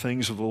delighting in the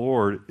things of the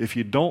Lord. If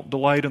you don't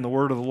delight in the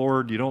word of the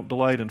Lord, you don't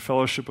delight in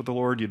fellowship with the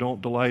Lord, you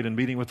don't delight in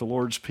meeting with the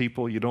Lord's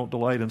people, you don't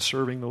delight in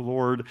serving the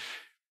Lord,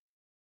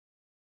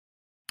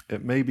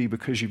 it may be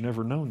because you've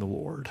never known the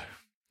Lord,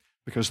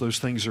 because those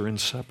things are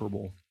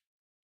inseparable.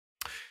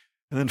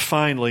 And then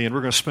finally, and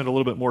we're going to spend a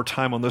little bit more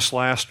time on this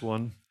last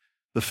one,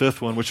 the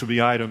fifth one, which would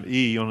be item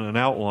E on an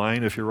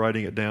outline if you're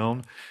writing it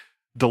down.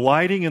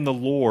 Delighting in the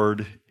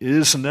Lord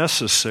is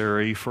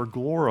necessary for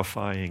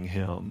glorifying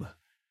Him.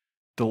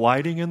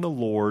 Delighting in the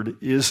Lord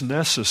is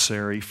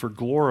necessary for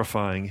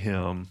glorifying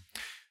Him.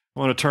 I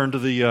want to turn to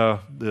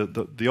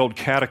the old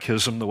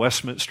catechism, the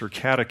Westminster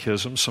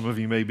Catechism. Some of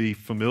you may be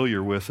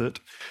familiar with it.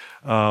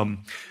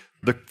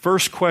 The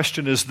first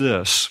question is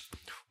this: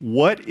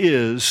 what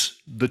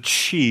is the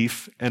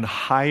chief and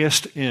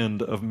highest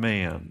end of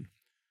man?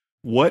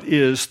 What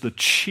is the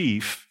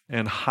chief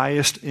and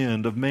highest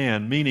end of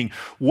man? Meaning,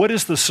 what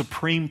is the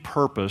supreme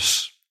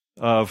purpose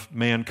of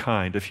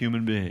mankind, of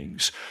human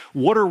beings?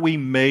 What are we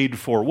made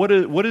for? What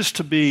is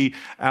to be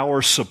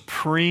our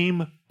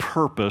supreme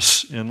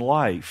purpose in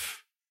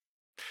life?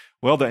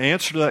 Well, the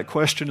answer to that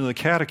question in the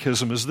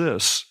Catechism is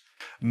this: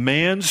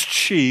 man's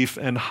chief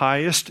and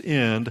highest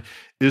end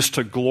is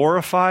to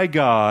glorify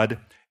God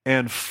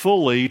and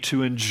fully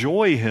to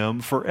enjoy Him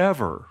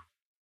forever.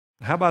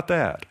 How about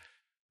that?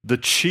 The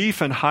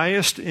chief and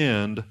highest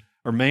end,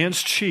 or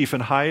man's chief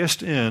and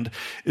highest end,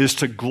 is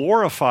to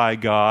glorify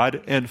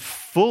God and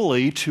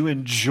fully to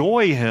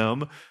enjoy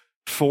Him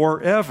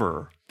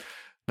forever.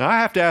 Now, I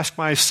have to ask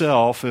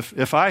myself,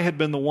 if I had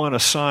been the one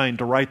assigned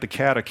to write the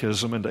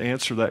catechism and to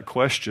answer that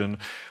question,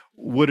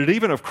 would it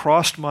even have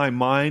crossed my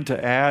mind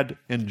to add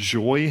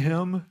enjoy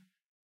Him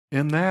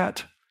in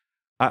that?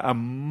 I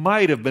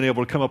might have been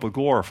able to come up with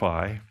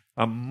glorify.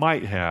 I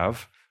might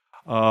have.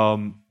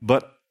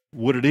 But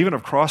would it even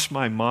have crossed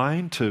my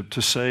mind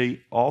to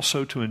say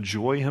also to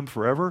enjoy Him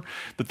forever?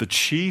 That the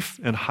chief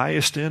and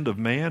highest end of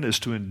man is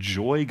to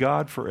enjoy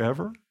God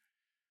forever?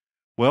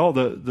 Well,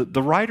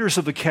 the writers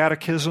of the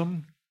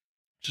Catechism,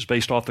 which is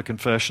based off the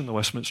Confession, the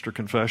Westminster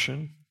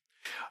Confession,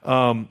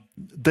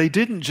 they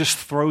didn't just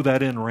throw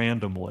that in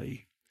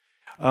randomly.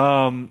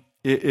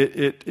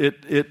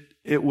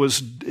 It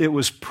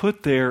was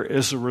put there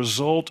as a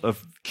result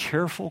of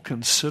careful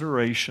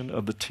consideration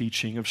of the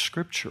teaching of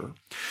Scripture.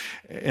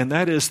 And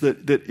that is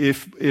that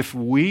if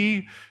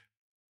we,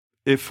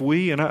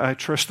 and I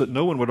trust that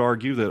no one would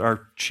argue that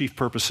our chief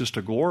purpose is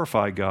to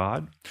glorify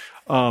God,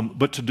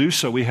 but to do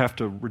so we have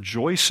to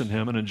rejoice in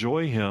Him and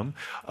enjoy Him.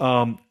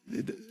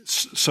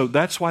 So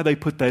that's why they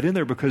put that in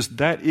there, because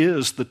that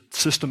is the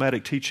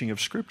systematic teaching of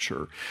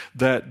Scripture,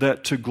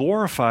 that to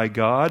glorify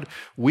God,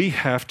 we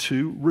have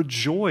to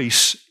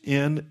rejoice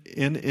in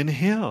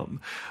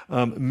Him.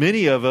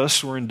 Many of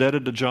us were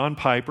indebted to John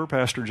Piper,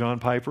 Pastor John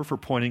Piper, for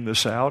pointing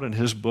this out in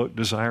his book,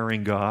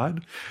 Desiring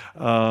God.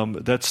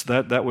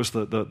 That was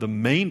the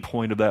main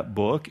point of that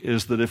book,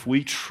 is that if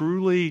we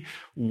truly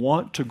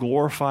want to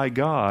glorify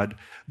God,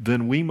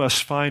 then we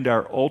must find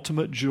our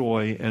ultimate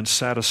joy and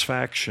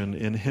satisfaction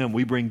in Him.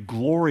 We bring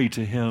glory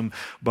to Him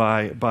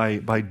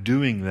by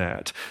doing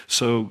that.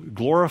 So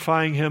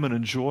glorifying Him and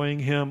enjoying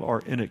Him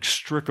are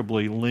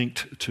inextricably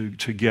linked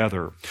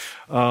together.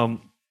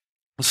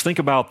 Let's think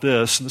about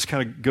this, and this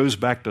kind of goes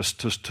back to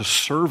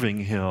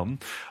serving Him.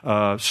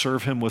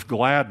 Serve Him with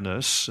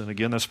gladness, and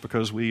again, that's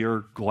because we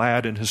are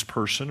glad in His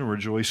person and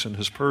rejoice in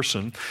His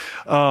person.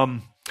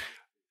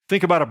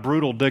 Think about a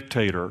brutal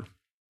dictator.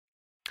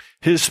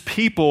 His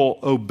people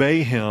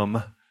obey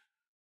him,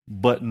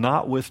 but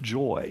not with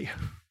joy.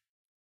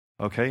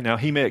 Okay, now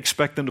he may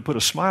expect them to put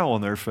a smile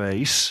on their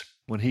face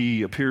when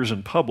he appears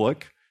in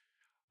public,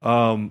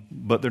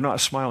 but they're not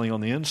smiling on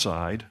the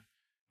inside.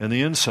 And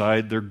the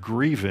inside, they're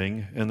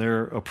grieving and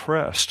they're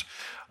oppressed.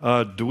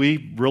 Do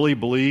we really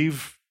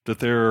believe that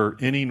there are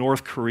any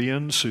North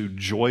Koreans who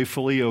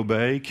joyfully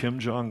obey Kim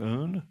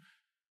Jong-un?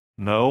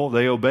 No,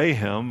 they obey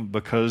him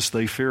because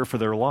they fear for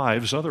their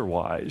lives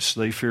otherwise.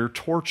 They fear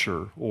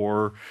torture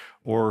or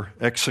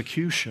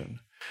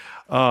execution.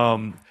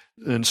 And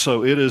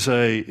so it is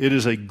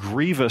a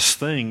grievous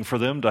thing for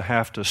them to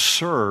have to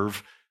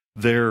serve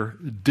their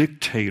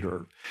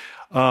dictator.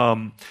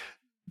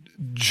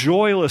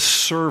 Joyless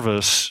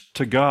service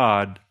to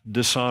God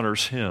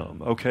dishonors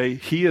Him, okay?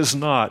 He is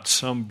not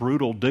some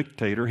brutal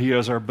dictator. He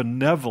is our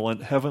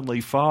benevolent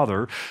Heavenly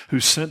Father who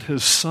sent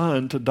His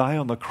Son to die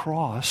on the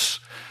cross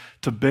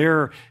to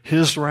bear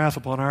His wrath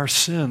upon our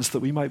sins that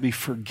we might be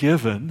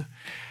forgiven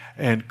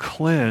and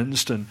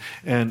cleansed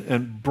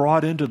and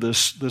brought into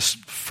this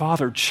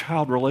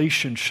father-child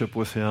relationship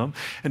with Him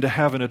and to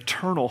have an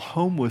eternal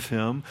home with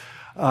Him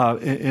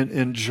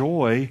in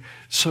joy.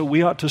 So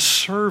we ought to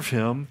serve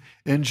Him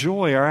in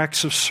joy. Our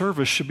acts of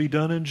service should be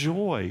done in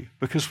joy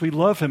because we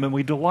love Him and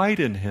we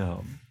delight in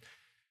Him.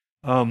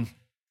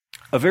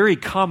 A very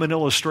common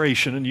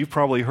illustration, and you've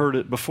probably heard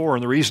it before,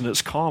 and the reason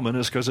it's common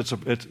is because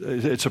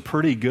it's a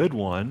pretty good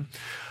one.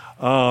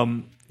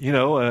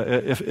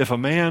 If a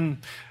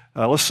man,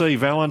 let's say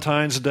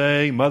Valentine's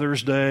Day,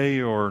 Mother's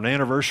Day, or an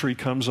anniversary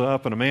comes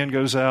up, and a man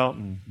goes out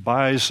and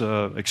buys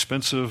an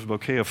expensive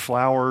bouquet of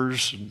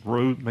flowers,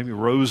 maybe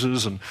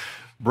roses, and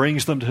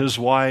brings them to his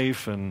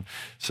wife and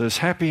says,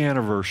 "Happy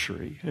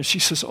anniversary." And she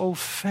says, "Oh,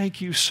 thank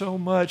you so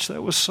much.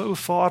 That was so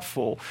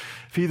thoughtful."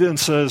 If he then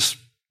says,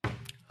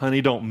 "Honey,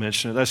 don't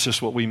mention it. That's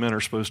just what we men are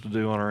supposed to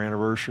do on our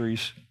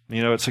anniversaries.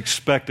 You know, it's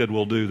expected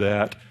we'll do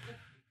that."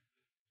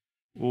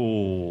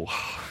 Oh.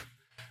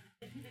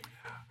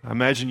 I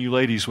imagine you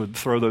ladies would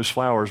throw those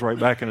flowers right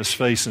back in his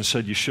face and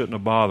said you shouldn't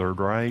have bothered,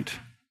 right?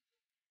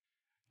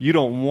 You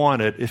don't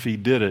want it if he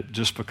did it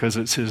just because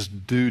it's his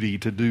duty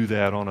to do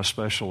that on a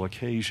special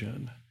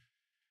occasion.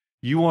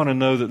 You want to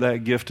know that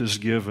that gift is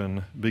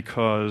given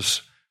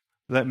because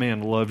that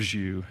man loves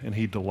you and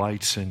he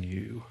delights in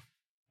you.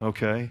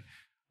 Okay?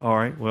 All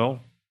right,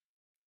 well,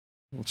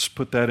 let's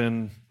put that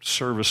in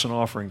service and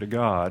offering to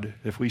God.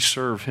 If we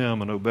serve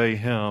him and obey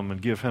him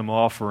and give him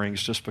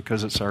offerings just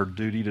because it's our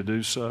duty to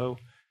do so,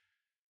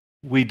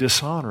 we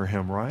dishonor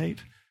him, right?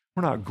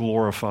 We're not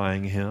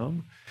glorifying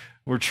him.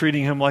 We're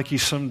treating him like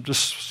he's some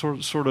just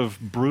sort of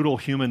brutal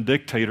human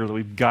dictator that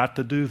we've got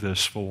to do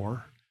this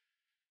for.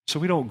 So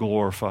we don't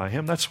glorify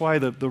him. That's why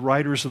the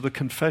writers of the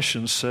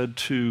Confessions said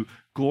to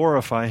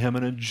glorify him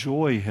and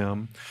enjoy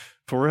him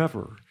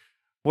forever.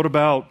 What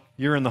about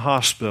you're in the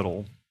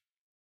hospital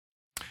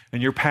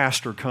and your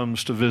pastor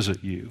comes to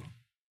visit you,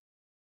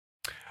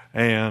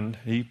 and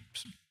he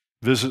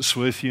visits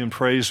with you and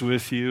prays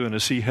with you, and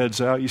as he heads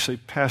out, you say,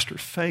 Pastor,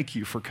 thank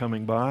you for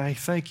coming by.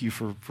 Thank you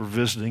for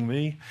visiting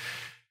me.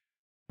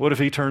 What if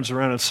he turns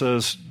around and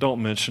says,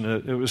 don't mention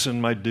it. It was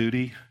in my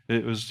duty.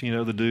 It was,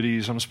 the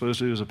duties I'm supposed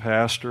to do as a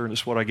pastor, and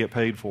it's what I get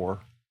paid for.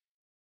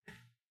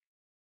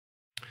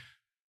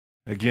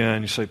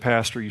 Again, you say,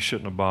 Pastor, you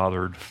shouldn't have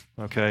bothered.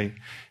 Okay?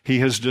 He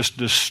has just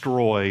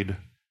destroyed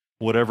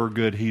whatever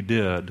good he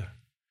did.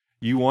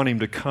 You want him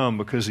to come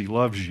because he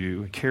loves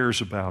you, cares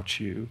about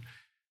you,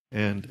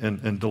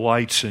 and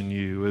delights in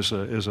you as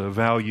a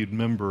valued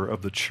member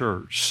of the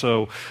church.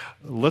 So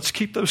let's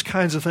keep those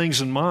kinds of things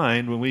in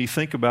mind when we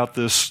think about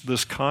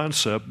this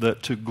concept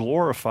that to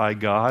glorify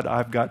God,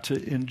 I've got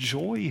to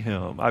enjoy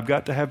him. I've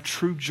got to have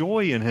true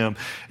joy in him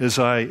as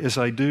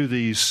I do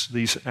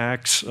these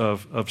acts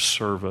of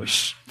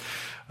service.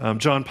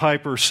 John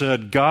Piper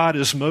said, God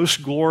is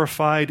most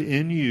glorified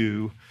in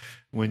you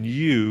when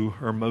you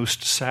are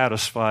most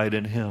satisfied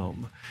in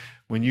him,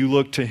 when you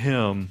look to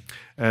him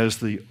as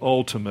the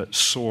ultimate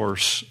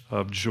source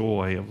of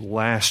joy, of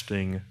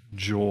lasting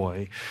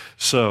joy.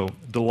 So,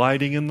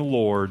 delighting in the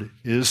Lord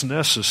is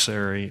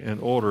necessary in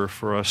order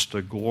for us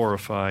to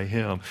glorify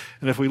him.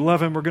 And if we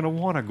love him, we're going to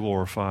want to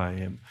glorify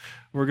him.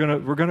 We're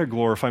going to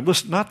glorify him.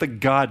 Listen, not that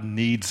God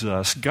needs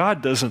us.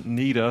 God doesn't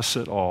need us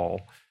at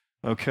all.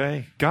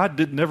 Okay?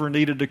 God never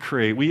needed to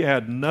create. We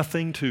add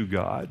nothing to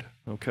God.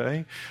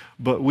 Okay?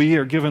 But we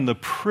are given the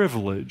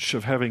privilege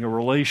of having a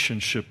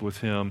relationship with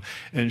him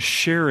and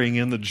sharing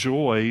in the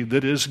joy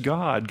that is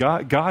God.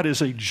 God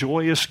is a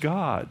joyous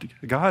God.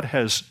 God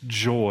has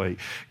joy.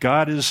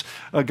 God is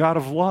a God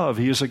of love.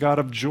 He is a God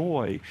of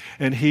joy.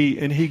 And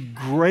he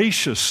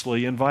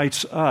graciously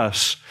invites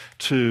us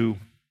to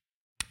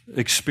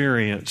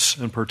experience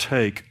and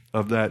partake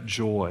of that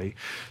joy.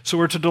 So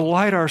we're to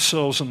delight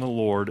ourselves in the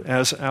Lord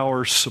as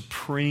our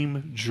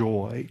supreme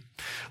joy.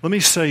 Let me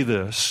say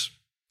this.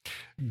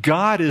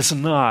 God is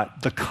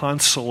not the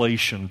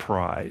consolation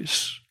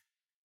prize.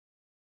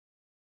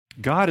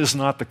 God is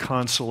not the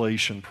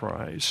consolation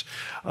prize.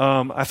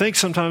 I think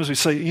sometimes we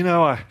say,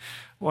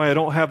 I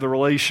don't have the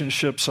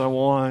relationships I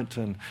want,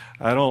 and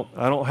I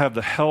don't have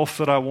the health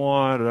that I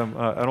want,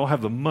 I don't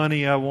have the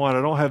money I want,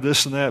 I don't have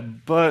this and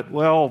that, but,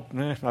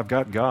 I've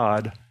got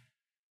God.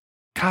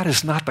 God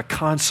is not the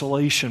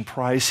consolation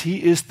prize.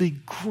 He is the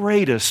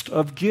greatest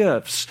of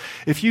gifts.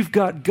 If you've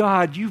got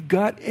God, you've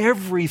got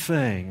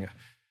everything.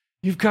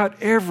 You've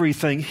got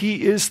everything.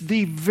 He is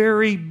the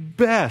very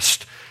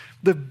best,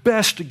 the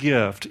best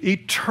gift,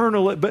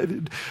 eternal,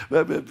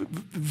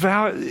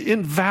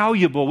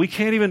 invaluable. We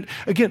can't even,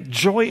 again,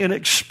 joy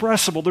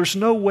inexpressible. There's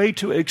no way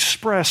to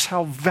express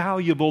how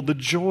valuable the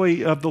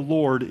joy of the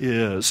Lord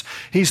is.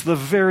 He's the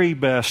very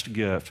best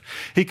gift.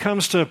 He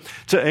comes to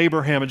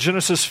Abraham in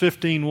Genesis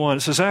 15:1.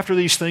 It says, after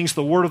these things,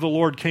 the word of the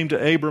Lord came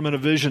to Abram in a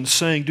vision,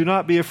 saying, do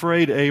not be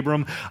afraid,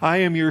 Abram. I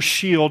am your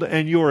shield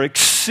and your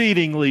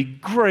exceedingly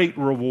great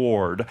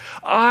reward.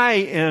 I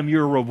am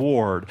your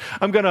reward.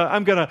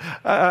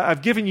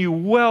 I've given you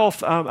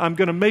wealth. I'm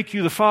going to make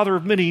you the father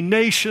of many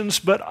nations,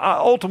 but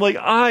ultimately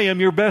I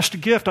am your best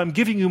gift. I'm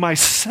giving you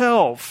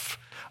myself.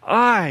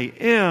 I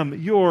am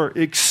your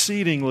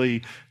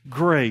exceedingly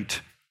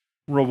great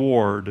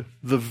reward,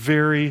 the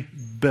very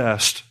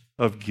best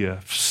of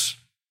gifts.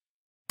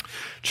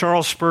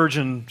 Charles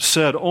Spurgeon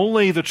said,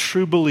 only the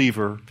true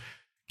believer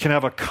can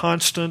have a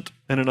constant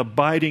and an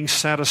abiding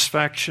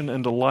satisfaction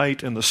and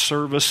delight in the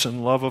service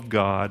and love of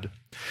God.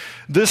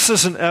 This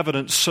is an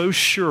evidence so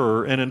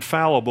sure and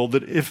infallible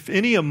that if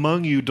any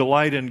among you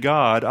delight in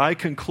God, I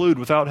conclude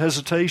without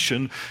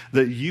hesitation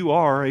that you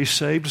are a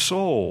saved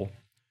soul.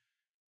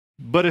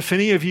 But if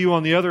any of you,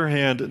 on the other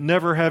hand,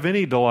 never have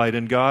any delight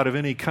in God of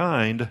any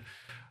kind,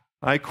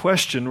 I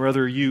question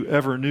whether you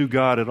ever knew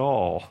God at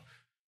all.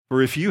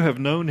 For if you have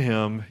known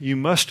him, you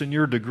must in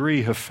your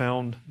degree have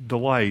found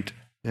delight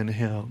in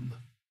him.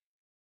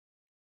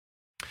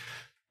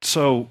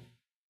 So,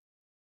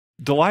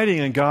 delighting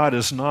in God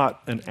is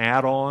not an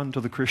add-on to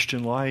the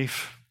Christian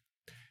life.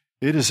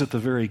 It is at the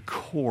very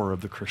core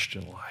of the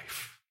Christian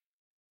life.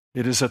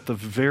 It is at the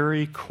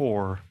very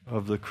core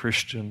of the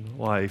Christian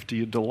life. Do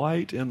you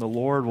delight in the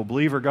Lord? Well,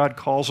 believer, God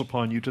calls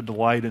upon you to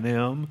delight in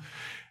Him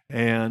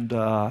and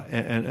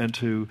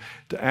to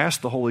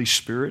ask the Holy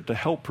Spirit to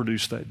help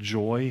produce that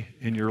joy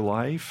in your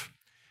life.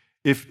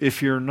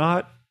 If you're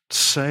not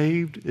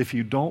saved, if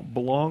you don't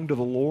belong to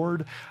the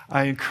Lord,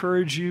 I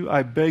encourage you,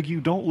 I beg you,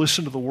 don't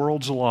listen to the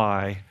world's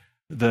lie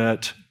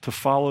that to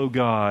follow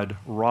God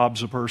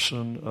robs a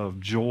person of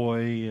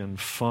joy and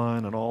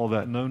fun and all of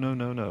that. No, no,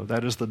 no, no.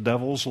 That is the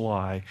devil's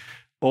lie.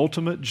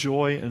 Ultimate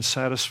joy and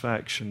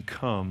satisfaction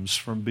comes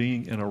from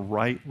being in a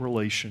right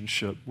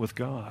relationship with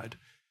God.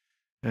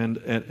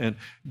 And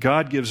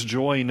God gives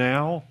joy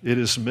now. It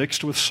is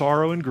mixed with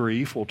sorrow and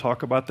grief. We'll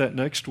talk about that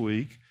next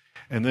week.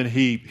 And then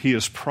He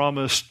has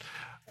promised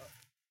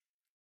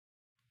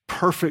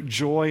perfect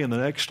joy in the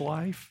next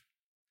life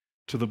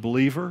to the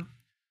believer.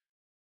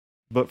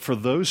 But for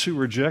those who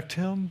reject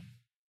Him,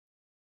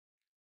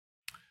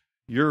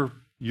 you're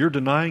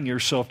denying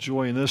yourself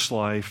joy in this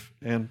life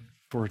and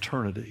for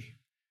eternity.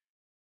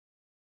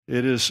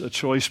 It is a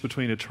choice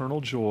between eternal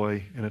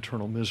joy and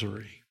eternal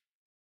misery.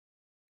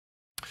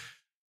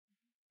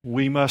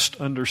 We must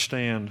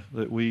understand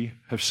that we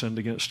have sinned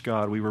against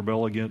God. We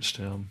rebel against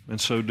Him. In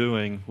so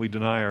doing, we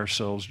deny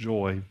ourselves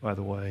joy, by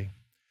the way.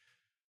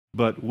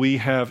 But we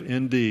have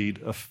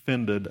indeed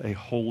offended a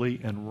holy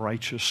and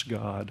righteous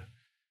God,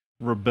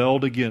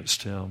 rebelled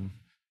against Him,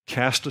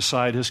 cast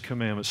aside His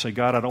commandments, say,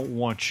 God, I don't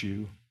want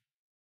you.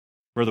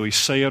 Whether we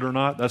say it or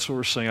not, that's what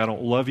we're saying. I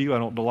don't love you. I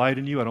don't delight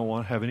in you. I don't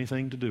want to have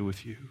anything to do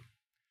with you.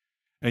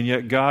 And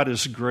yet God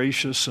is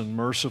gracious and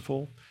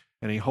merciful,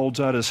 and He holds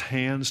out His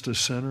hands to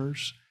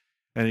sinners,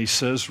 and He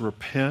says,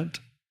 repent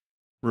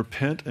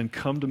and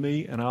come to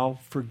me, and I'll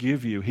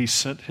forgive you. He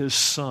sent His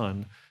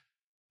Son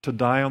to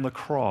die on the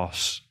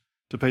cross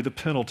to pay the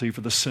penalty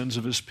for the sins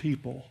of His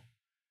people.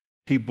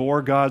 He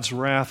bore God's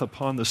wrath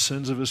upon the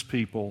sins of His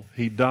people.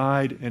 He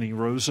died and He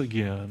rose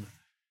again.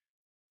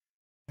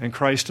 And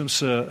Christ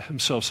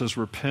Himself says,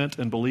 repent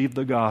and believe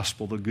the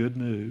gospel, the good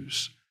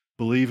news.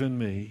 Believe in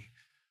me.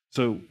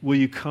 So will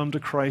you come to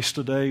Christ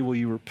today? Will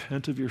you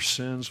repent of your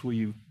sins? Will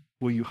you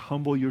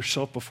humble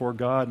yourself before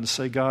God and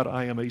say, God,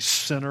 I am a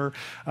sinner.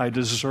 I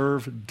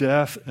deserve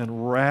death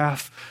and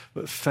wrath.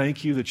 But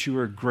thank you that you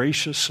are a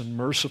gracious and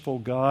merciful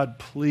God.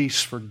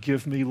 Please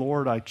forgive me,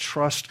 Lord. I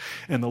trust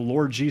in the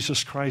Lord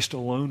Jesus Christ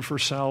alone for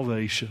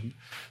salvation.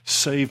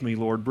 Save me,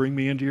 Lord. Bring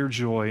me into your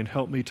joy and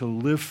help me to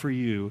live for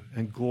you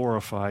and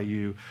glorify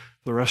you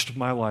the rest of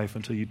my life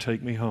until you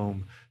take me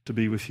home to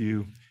be with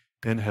you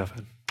in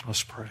heaven.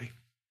 Let's pray.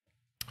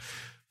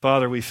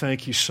 Father, we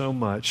thank you so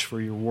much for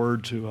your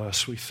word to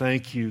us. We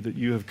thank you that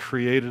you have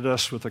created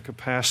us with a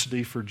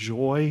capacity for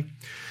joy,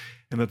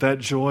 and that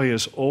joy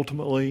is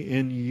ultimately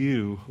in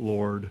you,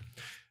 Lord.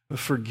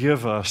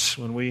 Forgive us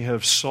when we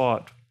have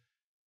sought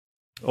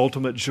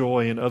ultimate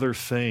joy in other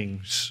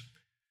things.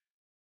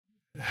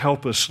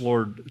 Help us,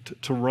 Lord,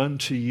 to run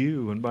to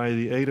you, and by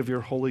the aid of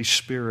your Holy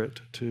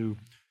Spirit, to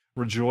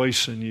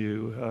rejoice in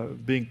you,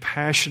 being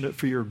passionate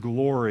for your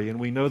glory. And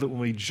we know that when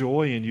we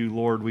joy in you,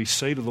 Lord, we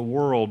say to the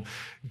world,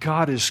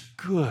 God is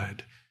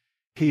good.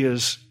 He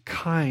is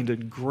kind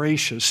and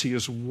gracious. He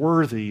is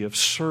worthy of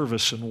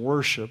service and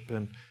worship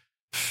and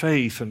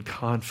faith and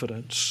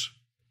confidence.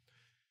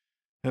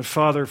 And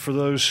Father, for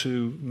those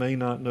who may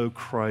not know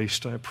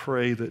Christ, I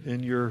pray that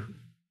in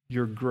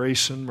your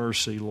grace and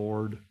mercy,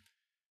 Lord,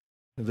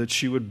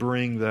 that you would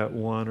bring that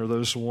one or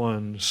those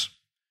ones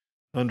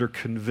under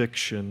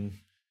conviction,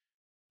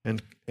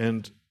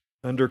 and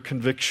under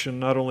conviction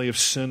not only of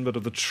sin, but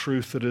of the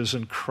truth that is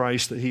in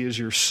Christ, that He is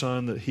your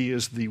Son, that He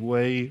is the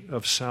way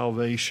of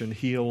salvation,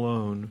 He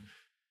alone,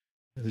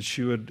 that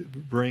you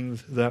would bring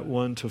that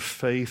one to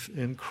faith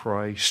in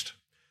Christ,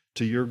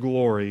 to your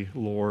glory,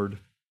 Lord,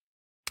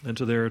 and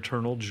to their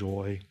eternal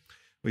joy.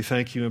 We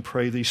thank you and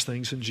pray these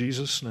things in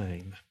Jesus'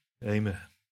 name. Amen.